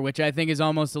next year, which I think is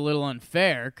almost a little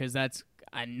unfair because that's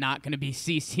not going to be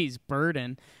CC's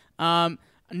burden. Know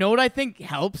what I think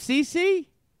helps CC?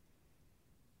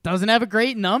 Doesn't have a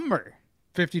great number.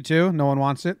 52. No one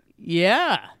wants it.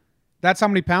 Yeah. That's how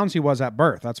many pounds he was at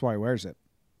birth. That's why he wears it.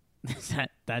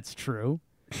 That's true.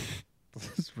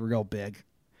 It's real big.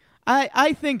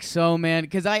 I think so, man,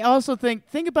 because I also think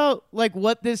about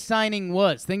what this signing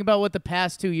was. Think about what the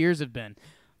past 2 years have been.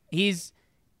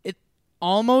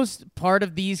 Almost part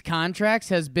of these contracts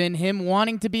has been him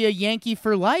wanting to be a Yankee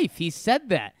for life. He said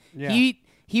that. Yeah.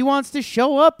 He wants to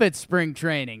show up at spring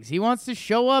trainings. He wants to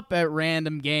show up at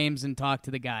random games and talk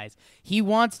to the guys. He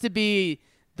wants to be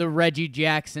the Reggie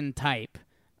Jackson type.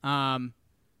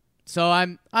 So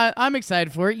I'm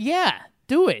excited for it. Yeah.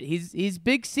 Do it. He's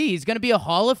Big C. He's going to be a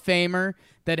Hall of Famer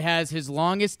that has his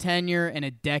longest tenure in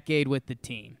a decade with the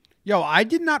team. Yo, I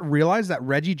did not realize that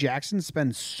Reggie Jackson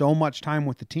spends so much time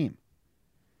with the team.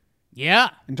 Yeah.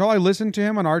 Until I listened to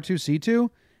him on R2C2,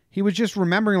 he was just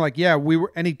remembering we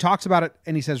were, and he talks about it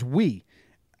and he says we.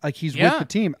 He's with the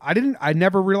team. I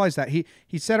never realized that. He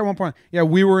said at one point,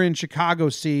 we were in Chicago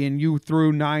C and you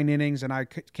threw 9 innings and I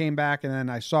came back and then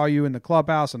I saw you in the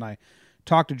clubhouse and I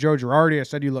talked to Joe Girardi. I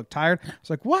said you look tired. I was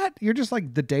like, what? You're just the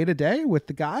day-to-day with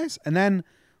the guys? And then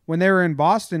when they were in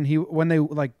Boston, when they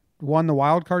won the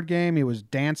wild card game, he was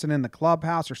dancing in the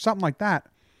clubhouse or something like that.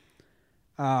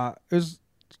 It was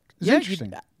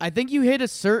interesting. I think you hit a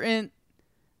certain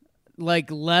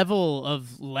level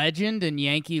of legend in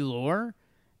Yankee lore,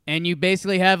 and you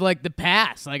basically have the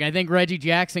pass. I think Reggie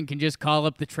Jackson can just call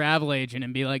up the travel agent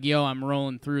and be like, yo, I'm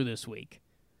rolling through this week.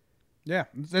 Yeah,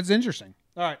 that's interesting.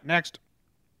 All right, next.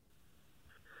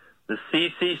 The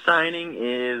CC signing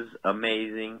is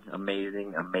amazing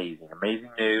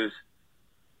news.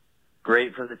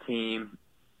 Great for the team.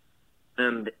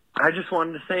 And I just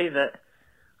wanted to say that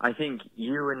I think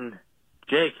you and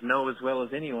Jake know as well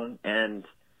as anyone, and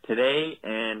today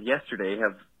and yesterday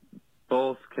have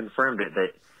both confirmed it,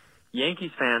 that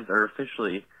Yankees fans are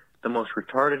officially the most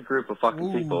retarded group of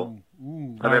fucking people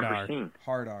I've ever seen.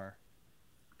 Hard R.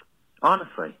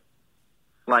 Honestly.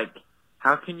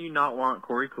 How can you not want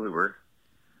Corey Kluber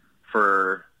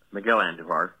for Miguel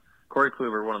Andujar? Corey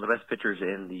Kluber, one of the best pitchers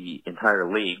in the entire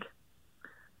league.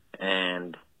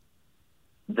 And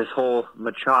this whole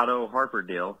Machado-Harper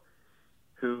deal,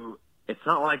 who, it's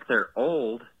not like they're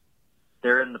old.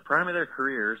 They're in the prime of their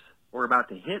careers, or about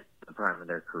to hit the prime of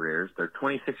their careers. They're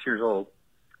 26 years old.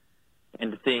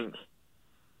 And to think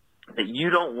that you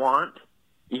don't want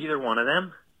either one of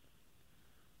them?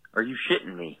 Are you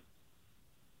shitting me?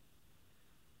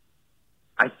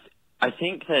 I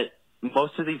think that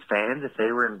most of these fans, if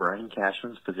they were in Brian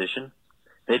Cashman's position,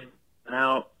 they'd put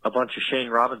out a bunch of Shane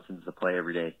Robinsons to play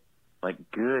every day.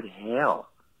 Good hell.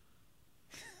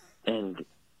 And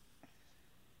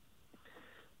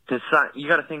you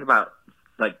got to think about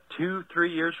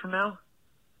 2-3 years from now,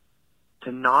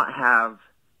 to not have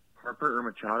Harper or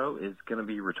Machado is going to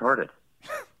be retarded.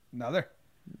 Another.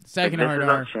 Second hard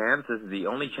R. This is the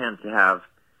only chance to have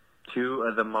two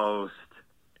of the most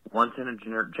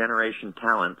once-in-a-generation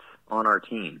talents on our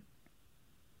team.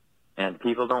 And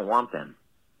people don't want them.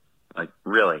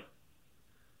 Really.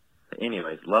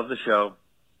 Anyways, love the show.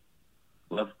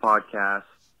 Love the podcast.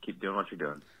 Keep doing what you're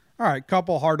doing. All right,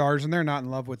 couple hard R's in there. Not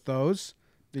in love with those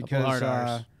because hard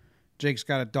R's. Jake's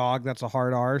got a dog that's a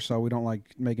hard R, so we don't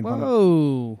like making fun of.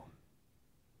 Whoa.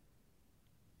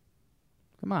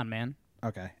 Come on, man.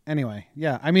 Okay. Anyway,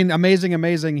 yeah. I mean,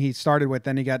 amazing. He started with,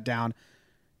 then he got down.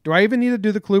 Do I even need to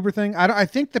do the Kluber thing? I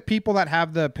think the people that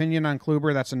have the opinion on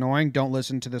Kluber that's annoying don't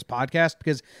listen to this podcast,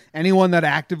 because anyone that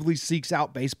actively seeks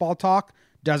out baseball talk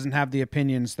doesn't have the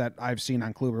opinions that I've seen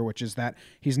on Kluber, which is that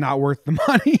he's not worth the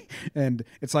money. And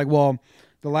it's like, well,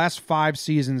 the last 5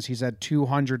 seasons, he's had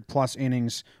 200 plus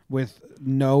innings with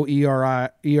no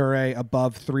ERA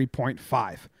above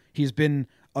 3.5. He's been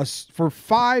for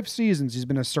 5 seasons, he's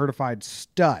been a certified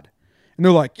stud. And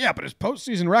they're like, yeah, but his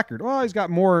postseason record, well, he's got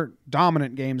more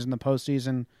dominant games in the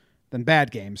postseason than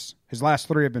bad games. His last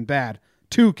 3 have been bad.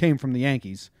 2 came from the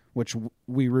Yankees, which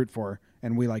we root for,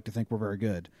 and we like to think we're very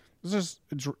good.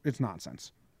 It's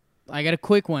nonsense. I got a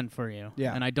quick one for you.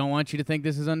 Yeah. And I don't want you to think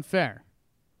this is unfair.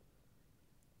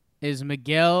 Is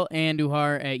Miguel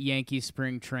Andujar at Yankee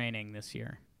spring training this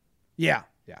year? Yeah.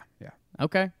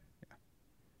 Okay.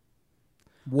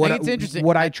 Would I think it's interesting.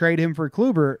 Would I trade him for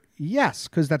Kluber? Yes,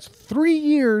 because that's 3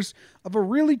 years of a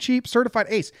really cheap certified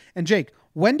ace. And Jake,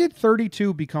 when did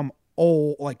 32 become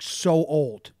old, like so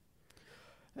old?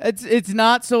 It's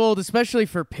not so old, especially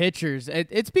for pitchers.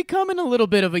 It's becoming a little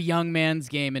bit of a young man's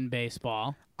game in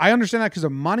baseball. I understand that because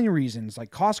of money reasons, like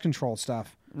cost control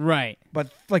stuff. Right.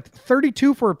 But like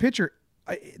 32 for a pitcher,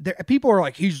 people are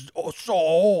like, he's so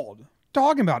old.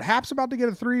 Talking about Hap's about to get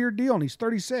a 3-year deal, and he's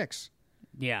 36.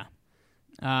 Yeah.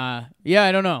 I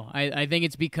don't know. I think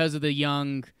it's because of the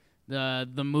young, the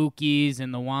Mookies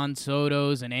and the Juan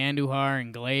Sotos and Andujar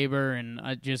and Glaber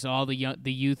and just all the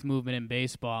youth movement in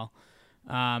baseball.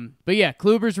 But yeah,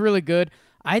 Kluber's really good.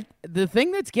 The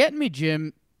thing that's getting me,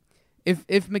 Jim,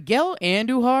 if Miguel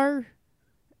Andujar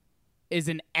is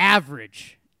an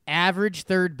average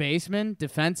third baseman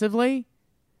defensively,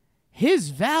 his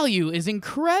value is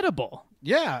incredible.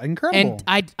 Yeah, incredible.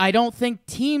 And I don't think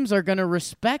teams are going to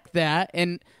respect that.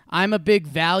 And I'm a big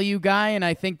value guy, and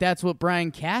I think that's what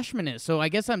Brian Cashman is. So I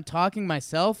guess I'm talking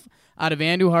myself out of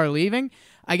Andujar leaving.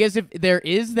 I guess if there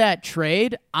is that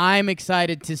trade, I'm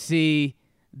excited to see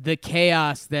the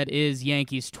chaos that is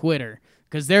Yankees Twitter,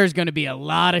 because there's going to be a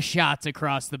lot of shots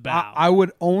across the bow. I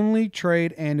would only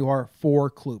trade Andujar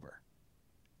for Kluber.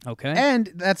 Okay.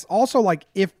 And that's also like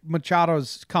if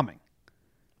Machado's coming.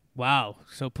 Wow.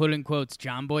 So put in quotes,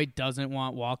 John Boy doesn't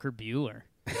want Walker Buehler.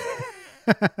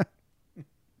 All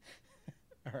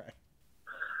right.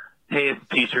 Hey, it's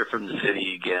Teacher from the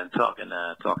city again, talking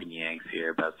Yanks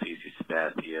here about CC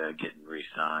Sabathia getting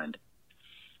re-signed.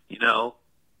 You know,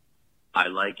 I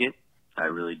like it. I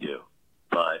really do.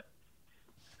 But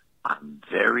I'm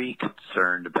very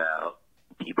concerned about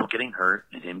people getting hurt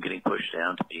and him getting pushed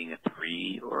down to being a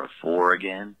 3 or a 4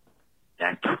 again.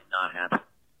 That cannot happen.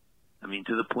 I mean,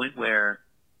 to the point where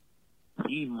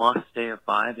he must stay a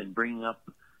 5 and bring up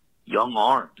young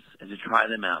arms and to try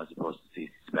them out as opposed to CC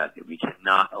Sabathia. We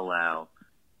cannot allow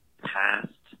past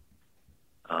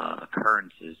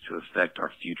occurrences to affect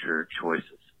our future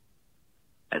choices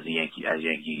as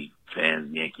Yankee fans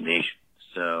in Yankee Nation.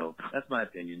 So that's my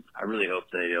opinion. I really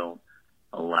hope they don't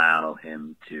allow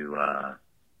him to,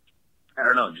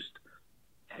 just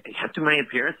have too many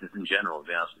appearances in general, to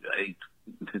be honest with you. I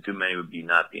think too many would be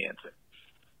not the answer.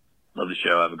 Love the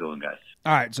show. Have a good one, guys.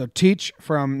 All right, so Teach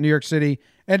from New York City,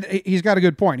 and he's got a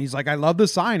good point. He's like, I love the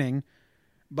signing,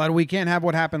 but we can't have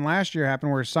what happened last year happen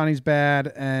where Sonny's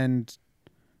bad and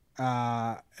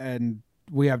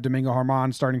we have Domingo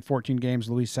Germán starting 14 games,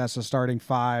 Luis Cessa starting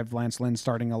 5, Lance Lynn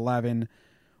starting 11.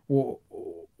 If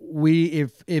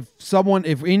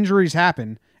injuries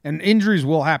happen, and injuries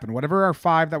will happen, whatever our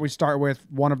 5 that we start with,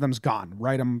 one of them's gone.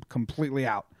 Write them completely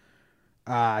out.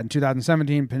 In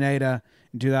 2017, Pineda.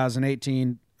 In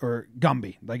 2018, or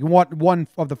Gumby. Like one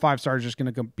of the 5 stars is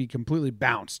going to be completely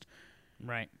bounced.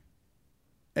 Right.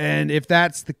 And if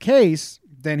that's the case,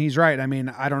 then he's right. I mean,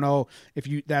 I don't know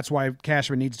that's why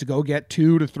Cashman needs to go get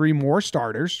 2 to 3 more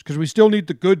starters, because we still need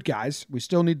the good guys. We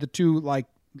still need the 2 like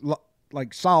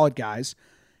solid guys.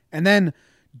 And then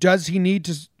does he need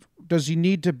to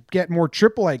get more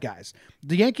AAA guys?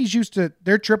 The Yankees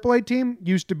their AAA team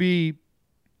used to be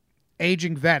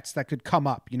aging vets that could come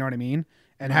up, you know what I mean?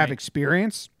 And have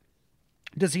experience.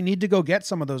 Does he need to go get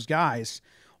some of those guys?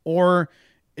 Or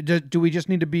do we just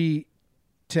need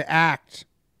to act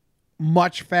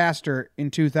much faster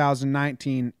in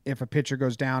 2019 if a pitcher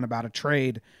goes down about a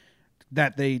trade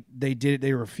that they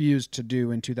refused to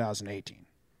do in 2018?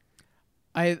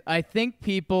 I think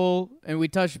people, and we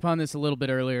touched upon this a little bit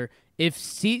earlier,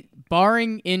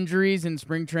 barring injuries in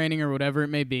spring training or whatever it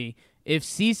may be, if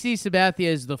CC Sabathia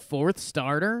is the fourth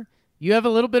starter, you have a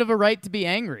little bit of a right to be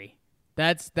angry.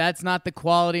 That's not the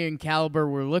quality and caliber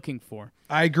we're looking for.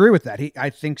 I agree with that.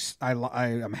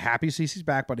 I'm happy CC's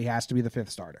back, but he has to be the fifth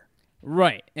starter.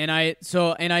 Right. And I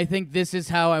think this is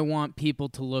how I want people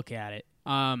to look at it.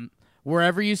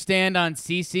 Wherever you stand on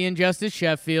CC and Justice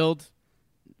Sheffield,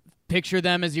 picture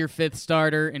them as your fifth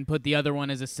starter and put the other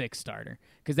one as a sixth starter,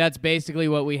 because that's basically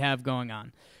what we have going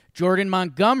on. Jordan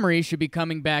Montgomery should be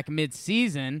coming back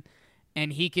mid-season,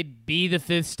 and he could be the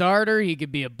fifth starter. He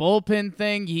could be a bullpen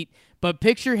thing. But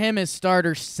picture him as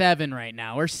starter 7 right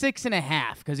now, or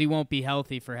 6.5, because he won't be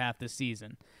healthy for half the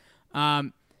season.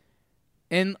 And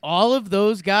all of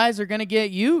those guys are going to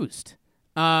get used.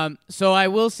 So I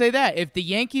will say that if the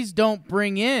Yankees don't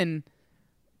bring in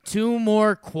 2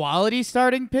 more quality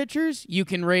starting pitchers, you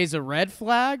can raise a red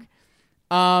flag.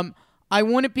 I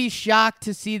wouldn't be shocked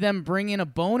to see them bring in a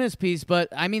bonus piece, but,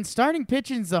 I mean, starting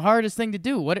pitching is the hardest thing to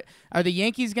do. What are the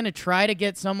Yankees going to try to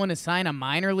get someone to sign a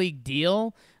minor league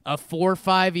deal, a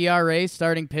 4.5 ERA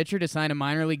starting pitcher to sign a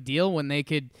minor league deal when they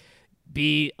could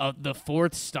be the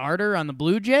fourth starter on the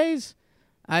Blue Jays?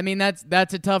 I mean, that's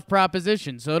a tough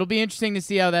proposition. So it'll be interesting to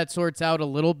see how that sorts out a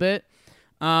little bit.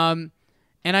 And,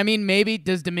 I mean, maybe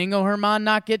does Domingo Germán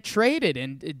not get traded?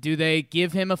 And do they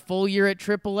give him a full year at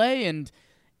AAA? And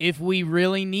if we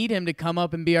really need him to come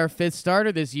up and be our fifth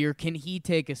starter this year, can he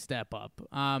take a step up?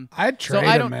 I'd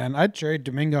trade him, man. I'd trade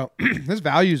Domingo. His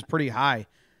value is pretty high.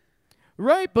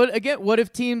 Right, but again, what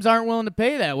if teams aren't willing to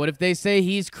pay that? What if they say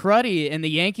he's cruddy and the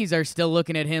Yankees are still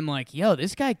looking at him like, yo,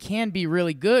 this guy can be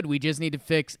really good. We just need to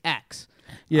fix X.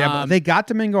 Yeah, but they got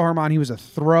Domingo Germán. He was a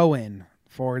throw-in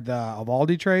for the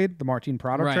Eovaldi trade, the Martin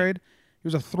Prado trade. He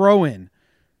was a throw-in.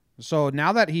 So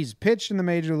now that he's pitched in the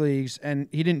major leagues, and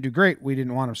he didn't do great, we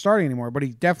didn't want him starting anymore, but he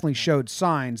definitely showed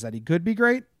signs that he could be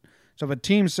great. So if a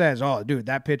team says, oh, dude,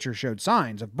 that pitcher showed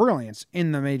signs of brilliance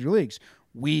in the major leagues,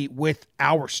 with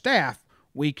our staff,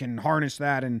 we can harness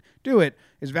that and do it.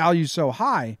 His value's so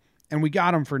high, and we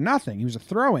got him for nothing. He was a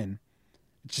throw-in.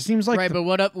 It just seems like... Right, but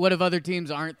what if other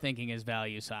teams aren't thinking his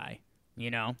value's high,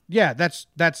 you know? Yeah,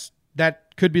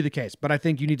 that could be the case, but I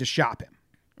think you need to shop him.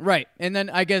 Right, and then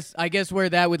I guess where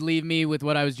that would leave me with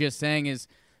what I was just saying is,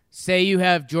 say you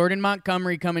have Jordan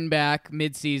Montgomery coming back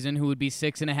mid-season, who would be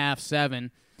 6.5,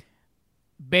 7.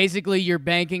 Basically, you're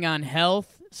banking on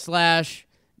health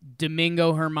 /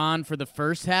 Domingo Germán for the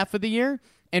first half of the year.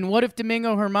 And what if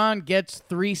Domingo Germán gets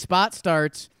 3 spot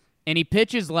starts and he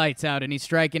pitches lights out and he's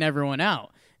striking everyone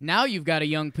out? Now you've got a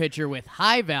young pitcher with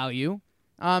high value.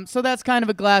 So that's kind of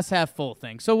a glass half full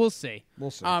thing. So we'll see.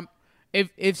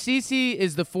 If CC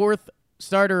is the 4th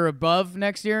starter above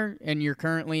next year and you're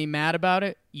currently mad about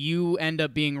it, you end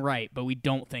up being right, but we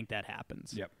don't think that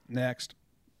happens. Yep. Next.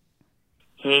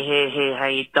 Hey, how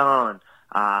you doing?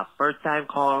 First time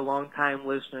caller, long time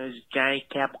listeners, Johnny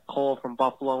Capicola from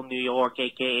Buffalo, New York,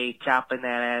 aka Chopping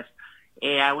That Ass.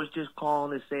 Hey, I was just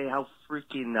calling to say how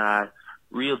freaking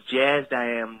real jazzed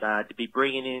I am to be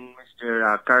bringing in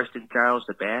Mr. Karsten Charles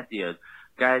Sabathia.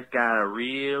 Guy's got a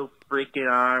real freaking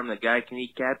arm. The guy can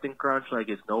eat Captain Crunch like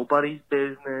it's nobody's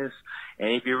business.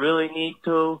 And if you really need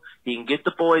to, he can get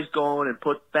the boys going and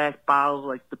put back bottles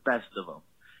like the best of them.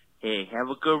 Hey, have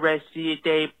a good rest of your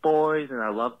day, boys, and I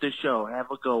love the show.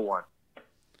 Have a good one.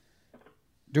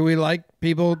 Do we like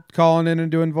people calling in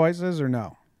and doing voices or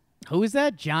no? Who is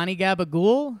that? Johnny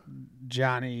Gabagool?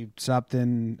 Johnny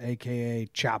something, a.k.a.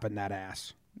 Chopping That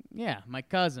Ass. Yeah, my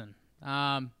cousin.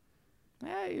 Have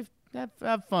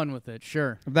fun with it,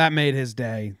 sure. If that made his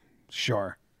day,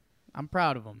 sure. I'm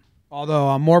proud of him. Although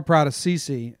I'm more proud of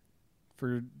Cece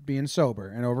for being sober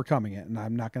and overcoming it, and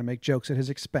I'm not going to make jokes at his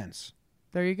expense.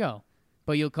 There you go.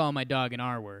 But you'll call my dog an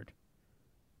R word.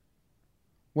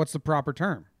 What's the proper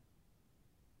term?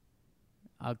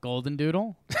 A golden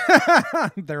doodle?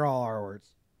 They're all R words.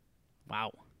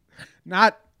 Wow.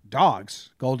 Not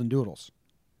dogs, golden doodles.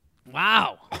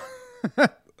 Wow.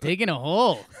 Digging a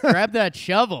hole. Grab that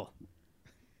shovel.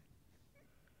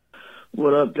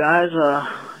 What up, guys?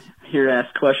 Here to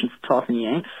ask questions for Talking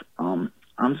Yanks. I'm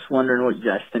just wondering what you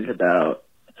guys think about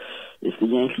if the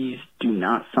Yankees do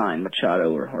not sign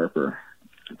Machado or Harper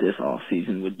this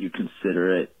offseason. Would you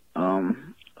consider it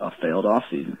a failed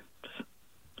offseason?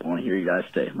 Just want to hear you guys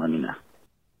say. Let me know.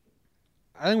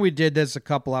 I think we did this a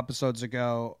couple episodes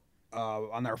ago.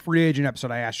 On our free agent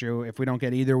episode, I asked you, if we don't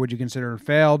get either, would you consider it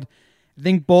failed? I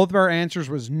think both of our answers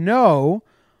was no,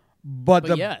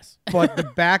 but yes. But the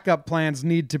backup plans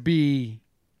need to be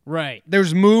right.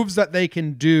 There's moves that they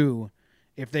can do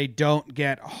if they don't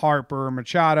get Harper or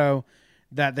Machado.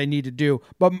 that they need to do.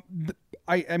 But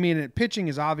I mean, pitching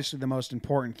is obviously the most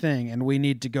important thing, and we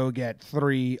need to go get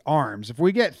 3 arms. If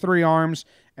we get 3 arms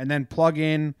and then plug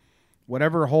in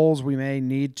whatever holes we may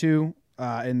need to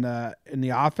in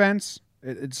the offense,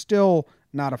 it's still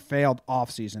not a failed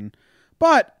offseason.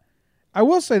 But I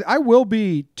will say I will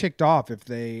be ticked off if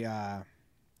they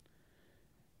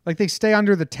they stay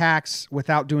under the tax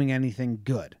without doing anything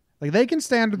good. Like they can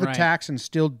stay under the tax and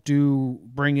still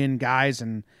bring in guys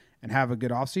and have a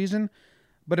good offseason.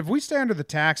 But if we stay under the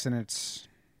tax and it's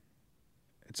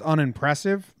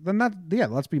unimpressive, then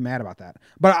let's be mad about that.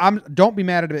 But don't be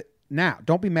mad at it now.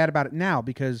 Don't be mad about it now,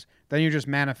 because then you're just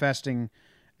manifesting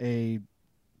a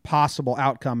possible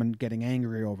outcome and getting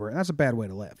angry over it. And that's a bad way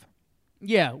to live.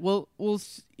 Yeah, well,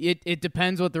 it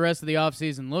depends what the rest of the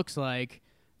offseason looks like.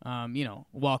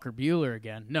 Walker Buehler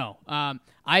again. No.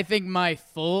 I think my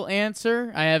full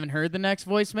answer, I haven't heard the next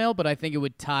voicemail, but I think it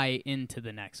would tie into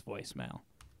the next voicemail.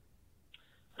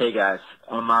 Hey guys,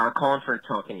 I'm calling for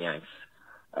Talking Yanks.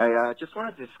 I just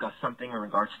wanted to discuss something in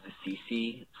regards to the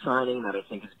CC signing that I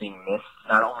think is being missed,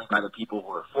 not only by the people who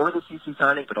are for the CC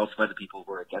signing, but also by the people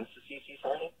who are against the CC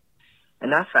signing.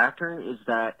 And that factor is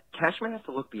that Cashman has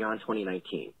to look beyond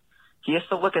 2019. He has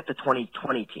to look at the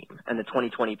 2020 team and the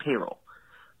 2020 payroll.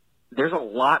 There's a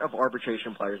lot of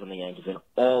arbitration players on the Yankees, and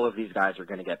all of these guys are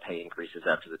going to get pay increases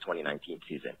after the 2019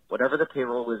 season. Whatever the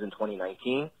payroll is in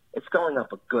 2019, it's going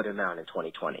up a good amount in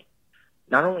 2020.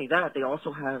 Not only that, they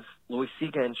also have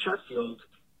Loisaga and Sheffield,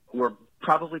 who are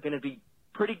probably going to be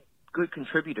pretty good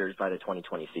contributors by the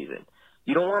 2020 season.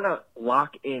 You don't want to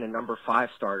lock in a number 5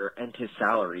 starter and his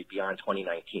salary beyond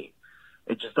 2019.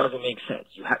 It just doesn't make sense.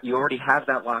 You already have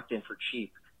that locked in for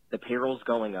cheap. The payroll's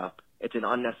going up. It's an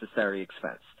unnecessary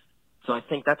expense. So I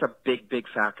think that's a big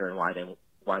factor in why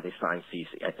they signed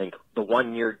CeCe. I think the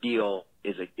 1-year deal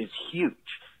is huge.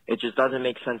 It just doesn't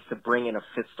make sense to bring in a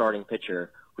 5th starting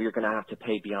pitcher who you're going to have to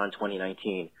pay beyond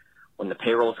 2019 when the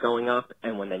payroll's going up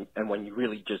and when you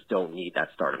really just don't need that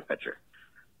starting pitcher.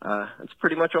 That's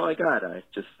pretty much all I got. I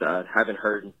just haven't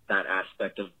heard that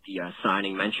aspect of the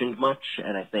signing mentioned much,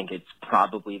 and I think it's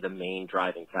probably the main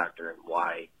driving factor in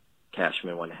why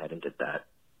Cashman went ahead and did that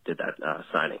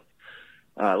signing.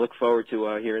 Look forward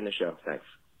to hearing the show. Thanks.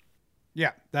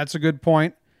 Yeah, that's a good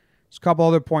point. There's a couple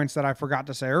other points that I forgot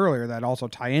to say earlier that also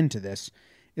tie into this,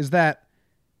 is that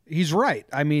he's right.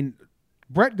 I mean,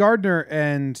 Brett Gardner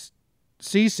and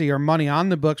CeCe are money on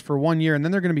the books for 1 year, and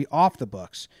then they're going to be off the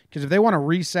books. Because if they want to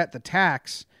reset the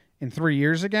tax in 3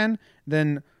 years again,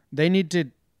 then they need to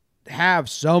have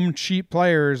some cheap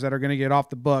players that are going to get off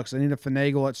the books. They need to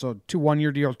finagle it so 2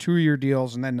 1-year deals, 2-year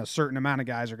deals, and then a certain amount of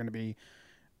guys are going to be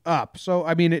up. So,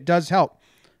 I mean, it does help.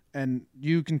 And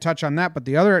you can touch on that. But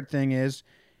the other thing is,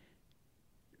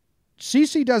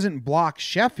 CeCe doesn't block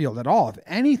Sheffield at all. If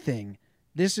anything,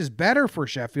 this is better for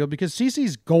Sheffield because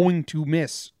CeCe's going to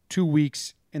miss 2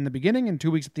 weeks in the beginning and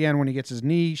 2 weeks at the end when he gets his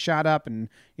knee shot up and,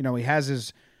 he has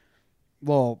his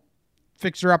little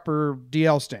fixer-upper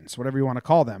DL stints, whatever you want to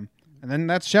call them. And then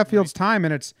that's Sheffield's time,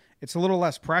 and it's a little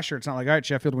less pressure. It's not like, all right,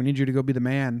 Sheffield, we need you to go be the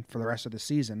man for the rest of the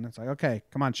season. It's like, okay,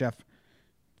 come on, Chef.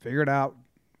 Figure it out.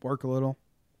 Work a little.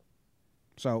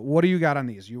 So what do you got on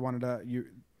these? You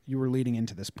were leading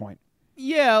into this point.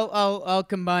 Yeah, I'll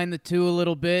combine the two a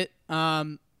little bit.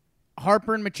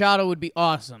 Harper and Machado would be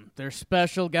awesome. They're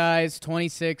special guys,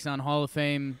 26 on Hall of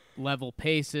Fame level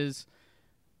paces.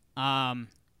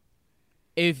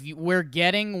 If we're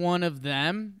getting one of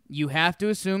them, you have to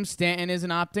assume Stanton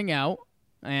isn't opting out,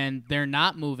 and they're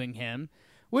not moving him,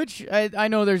 which I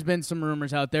know there's been some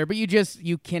rumors out there, but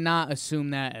you cannot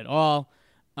assume that at all.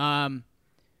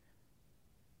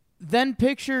 Then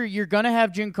picture you're going to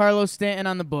have Giancarlo Stanton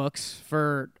on the books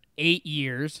for 8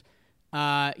 years.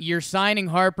 You're signing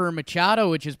Harper and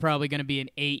Machado, which is probably going to be an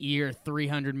 8-year,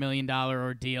 $300 million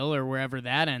ordeal or wherever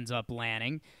that ends up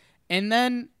landing. And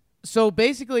then, so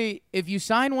basically, if you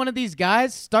sign one of these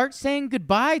guys, start saying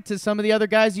goodbye to some of the other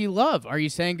guys you love. Are you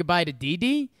saying goodbye to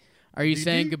Didi? Are you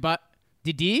saying goodbye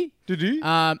Didi?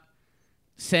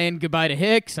 Saying goodbye to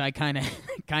Hicks? I kind of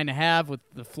have with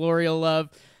the Florial love.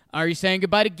 Are you saying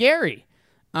goodbye to Gary?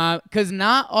 Because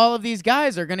not all of these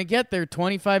guys are going to get their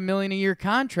 $25 million a year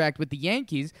contract with the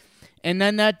Yankees, and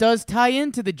then that does tie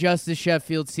into the Justice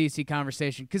Sheffield CeCe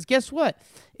conversation. Because guess what?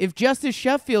 If Justice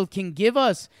Sheffield can give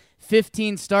us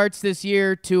 15 starts this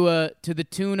year to the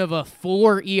tune of a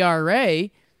 4 ERA,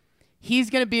 he's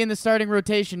going to be in the starting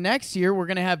rotation next year. We're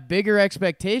going to have bigger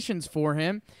expectations for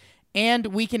him, and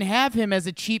we can have him as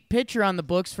a cheap pitcher on the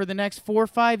books for the next 4 or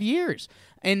 5 years.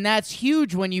 And that's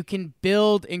huge when you can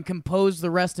build and compose the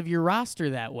rest of your roster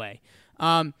that way.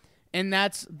 And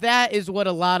that is what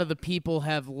a lot of the people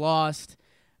have lost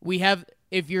we have,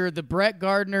 if you're the Brett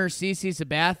Gardner, CC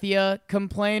Sabathia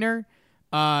complainer,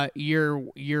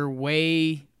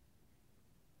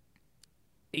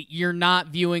 you're not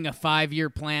viewing a 5-year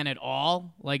plan at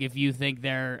all. Like, if you think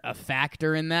they're a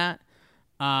factor in that,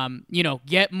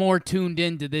 get more tuned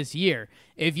into this year.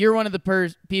 If you're one of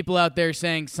the people out there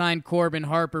saying sign Corbin,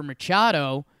 Harper,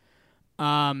 Machado,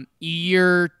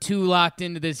 you're too locked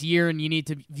into this year and you need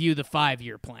to view the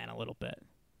 5-year plan a little bit.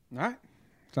 All right.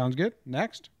 Sounds good.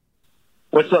 Next.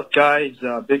 What's up, guys?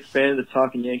 Big fan of the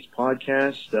Talking Yanks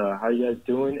podcast. How you guys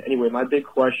doing? Anyway, my big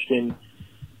question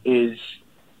is,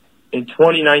 in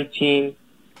 2019,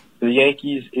 the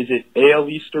Yankees, is it AL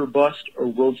East or bust or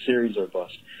World Series or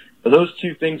bust? Now, those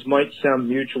two things might not sound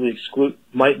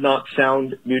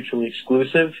mutually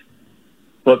exclusive,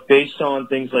 but based on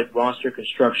things like roster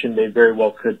construction, they very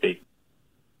well could be.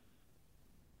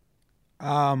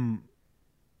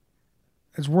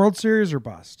 It's World Series or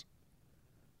bust.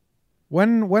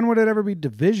 When would it ever be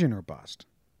division or bust?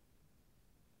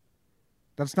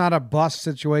 That's not a bust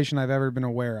situation I've ever been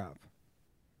aware of.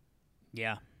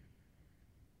 Yeah.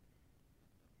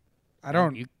 I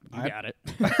don't. You got it.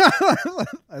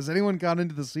 Has anyone gone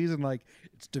into the season like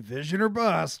it's division or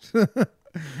bust?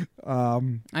 I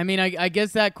mean, I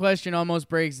guess that question almost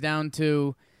breaks down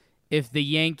to, if the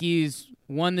Yankees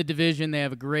won the division, they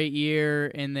have a great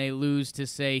year, and they lose to,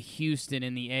 say, Houston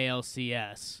in the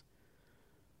ALCS.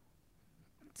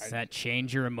 Does that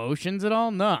change your emotions at all?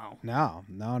 No. No.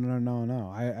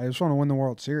 I just want to win the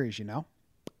World Series, you know?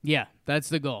 Yeah, that's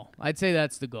the goal. I'd say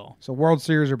that's the goal. So World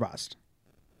Series or bust.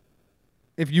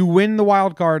 If you win the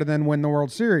wild card and then win the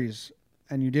World Series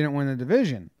and you didn't win the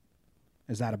division,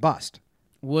 is that a bust?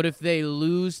 What if they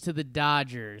lose to the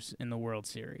Dodgers in the World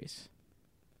Series?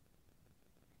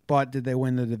 But did they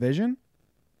win the division?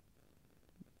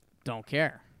 Don't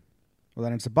care. Well,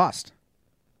 then it's a bust.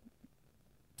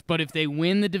 But if they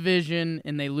win the division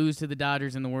and they lose to the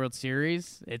Dodgers in the World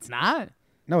Series, it's not?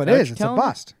 No, it is. It's a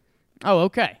bust. Oh,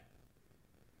 okay.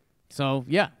 So,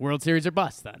 yeah, World Series or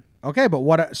bust then. Okay, but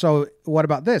what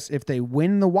about this? If they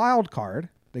win the wild card,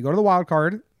 they go to the wild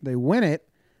card, they win it,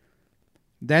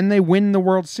 then they win the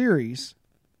World Series,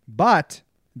 but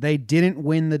they didn't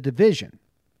win the division.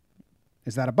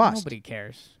 Is that a bust? Nobody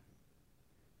cares.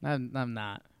 I'm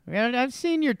not. I've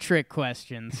seen your trick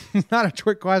questions. It's not a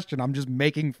trick question. I'm just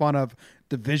making fun of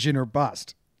division or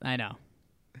bust. I know.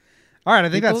 All right, I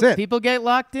think that's it. People get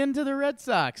locked into the Red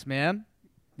Sox, man.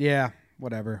 Yeah,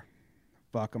 whatever.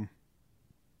 Fuck them.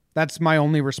 That's my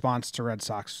only response to Red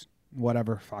Sox.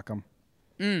 Whatever. Fuck them.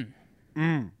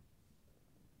 I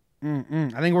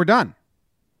think we're done.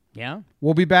 Yeah.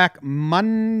 We'll be back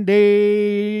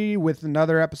Monday with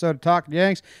another episode of Talking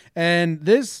Yanks. And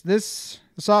this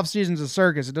off season's a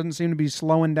circus. It doesn't seem to be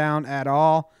slowing down at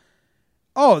all.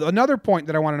 Oh, another point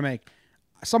that I wanted to make.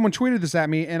 Someone tweeted this at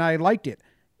me, and I liked it.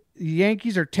 The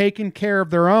Yankees are taking care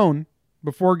of their own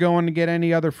before going to get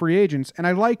any other free agents, and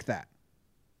I like that.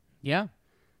 Yeah.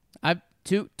 I've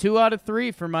two out of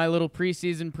 3 for my little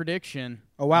preseason prediction.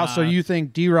 Oh, wow. So you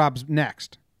think D-Rob's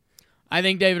next? I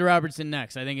think David Robertson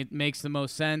next. I think it makes the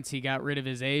most sense. He got rid of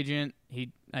his agent.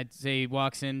 I'd say he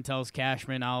walks in, tells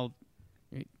Cashman, "I'll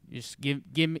just give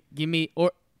me,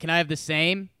 or can I have the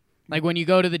same?" Like when you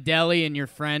go to the deli and your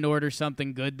friend orders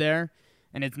something good there,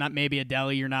 and it's not maybe a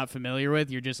deli you're not familiar with,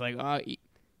 you're just like,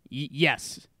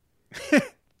 yes,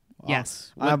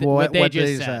 yes. What they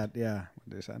just said. Yeah,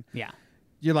 what they said. Yeah.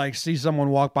 You like see someone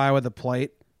walk by with a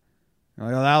plate. You're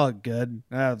like, oh, that looked good.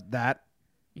 That.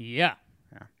 Yeah.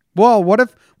 Well, what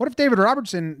if David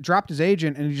Robertson dropped his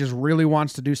agent and he just really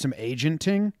wants to do some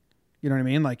agenting? You know what I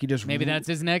mean? Like he just maybe that's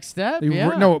his next step.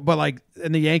 No, but like,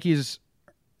 and the Yankees,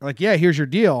 are like, yeah, here's your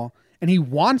deal, and he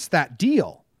wants that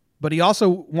deal, but he also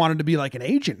wanted to be like an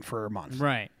agent for a month.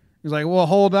 Right. He's like, well,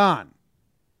 hold on,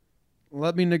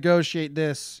 let me negotiate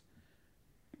this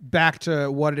back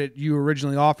to what you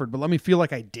originally offered, but let me feel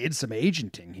like I did some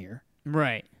agenting here.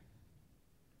 Right.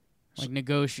 Like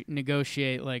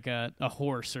negotiate like a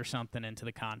horse or something into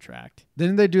the contract.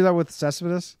 Didn't they do that with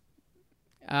Cespedes?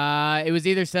 It was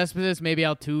either Cespedes, maybe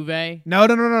Altuve. No.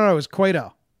 It was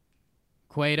Cueto.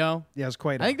 Cueto? Yeah, it was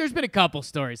Cueto. I think there's been a couple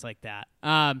stories like that.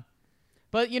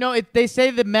 But, they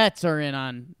say the Mets are in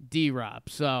on D-Rob,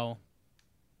 so.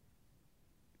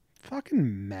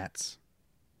 Fucking Mets.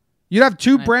 You'd have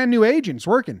two brand new agents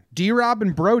working. D-Rob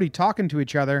and Brody talking to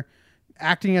each other,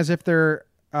 acting as if they're,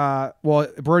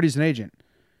 Brody's an agent.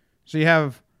 So you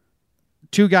have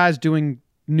two guys doing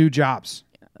new jobs.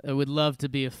 I would love to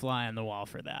be a fly on the wall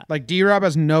for that. Like D-Rob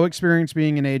has no experience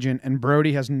being an agent and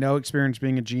Brody has no experience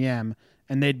being a GM,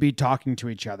 and they'd be talking to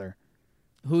each other.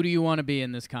 Who do you want to be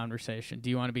in this conversation? Do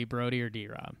you want to be Brody or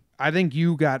D-Rob? I think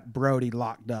you got Brody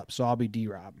locked up, so I'll be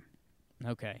D-Rob.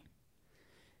 Okay.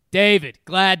 David,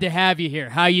 glad to have you here.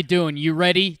 How you doing? You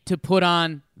ready to put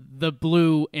on the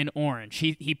blue and orange?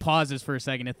 He pauses for a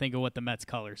second to think of what the Mets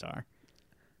colors are.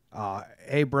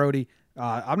 Hey, Brody.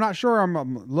 I'm not sure.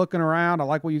 I'm looking around. I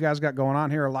like what you guys got going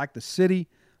on here. I like the city.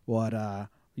 What I'm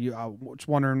just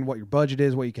wondering what your budget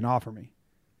is, what you can offer me.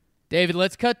 David,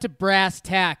 let's cut to brass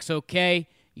tacks, okay?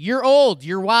 You're old.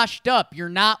 You're washed up. You're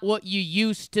not what you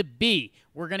used to be.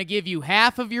 We're going to give you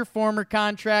half of your former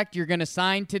contract. You're going to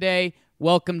sign today.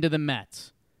 Welcome to the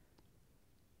Mets.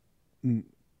 No,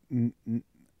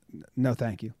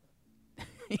 thank you.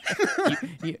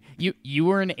 You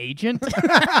were an agent?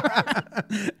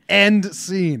 End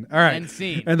scene. All right. End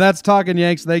scene. And that's Talking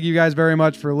Yanks. Thank you guys very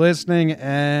much for listening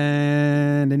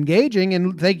and engaging.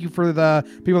 And thank you for the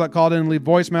people that called in and leave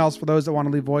voicemails. For those that want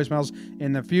to leave voicemails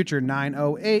in the future,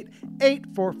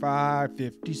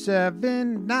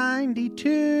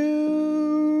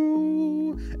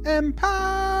 908-845-5792.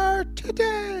 Empire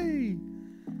Today.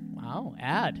 Wow,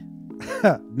 ad.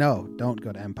 No, don't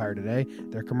go to Empire Today.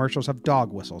 Their commercials have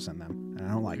dog whistles in them, and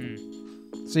I don't like it.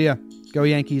 See ya. Go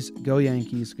Yankees. Go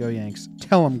Yankees. Go Yanks.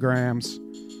 Tell them, Grams.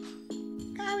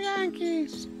 Go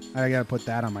Yankees. I got to put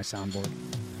that on my soundboard.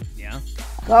 Yeah.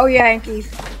 Go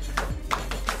Yankees.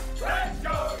 Let's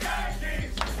go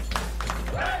Yankees!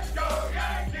 Let's go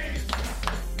Yankees!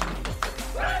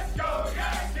 Let's go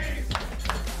Yankees!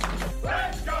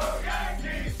 Let's go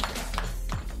Yankees!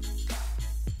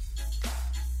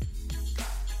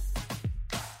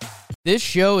 This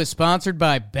show is sponsored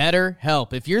by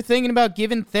BetterHelp. If you're thinking about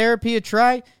giving therapy a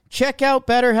try, check out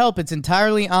BetterHelp. It's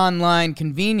entirely online,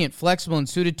 convenient, flexible, and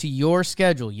suited to your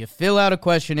schedule. You fill out a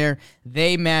questionnaire,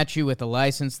 they match you with a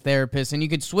licensed therapist, and you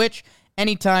can switch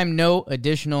anytime, no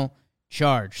additional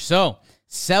charge. So,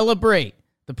 celebrate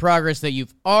the progress that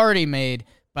you've already made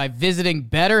by visiting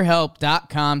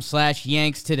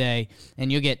BetterHelp.com/Yanks today,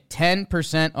 and you'll get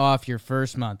 10% off your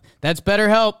first month. That's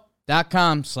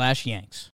BetterHelp.com/Yanks.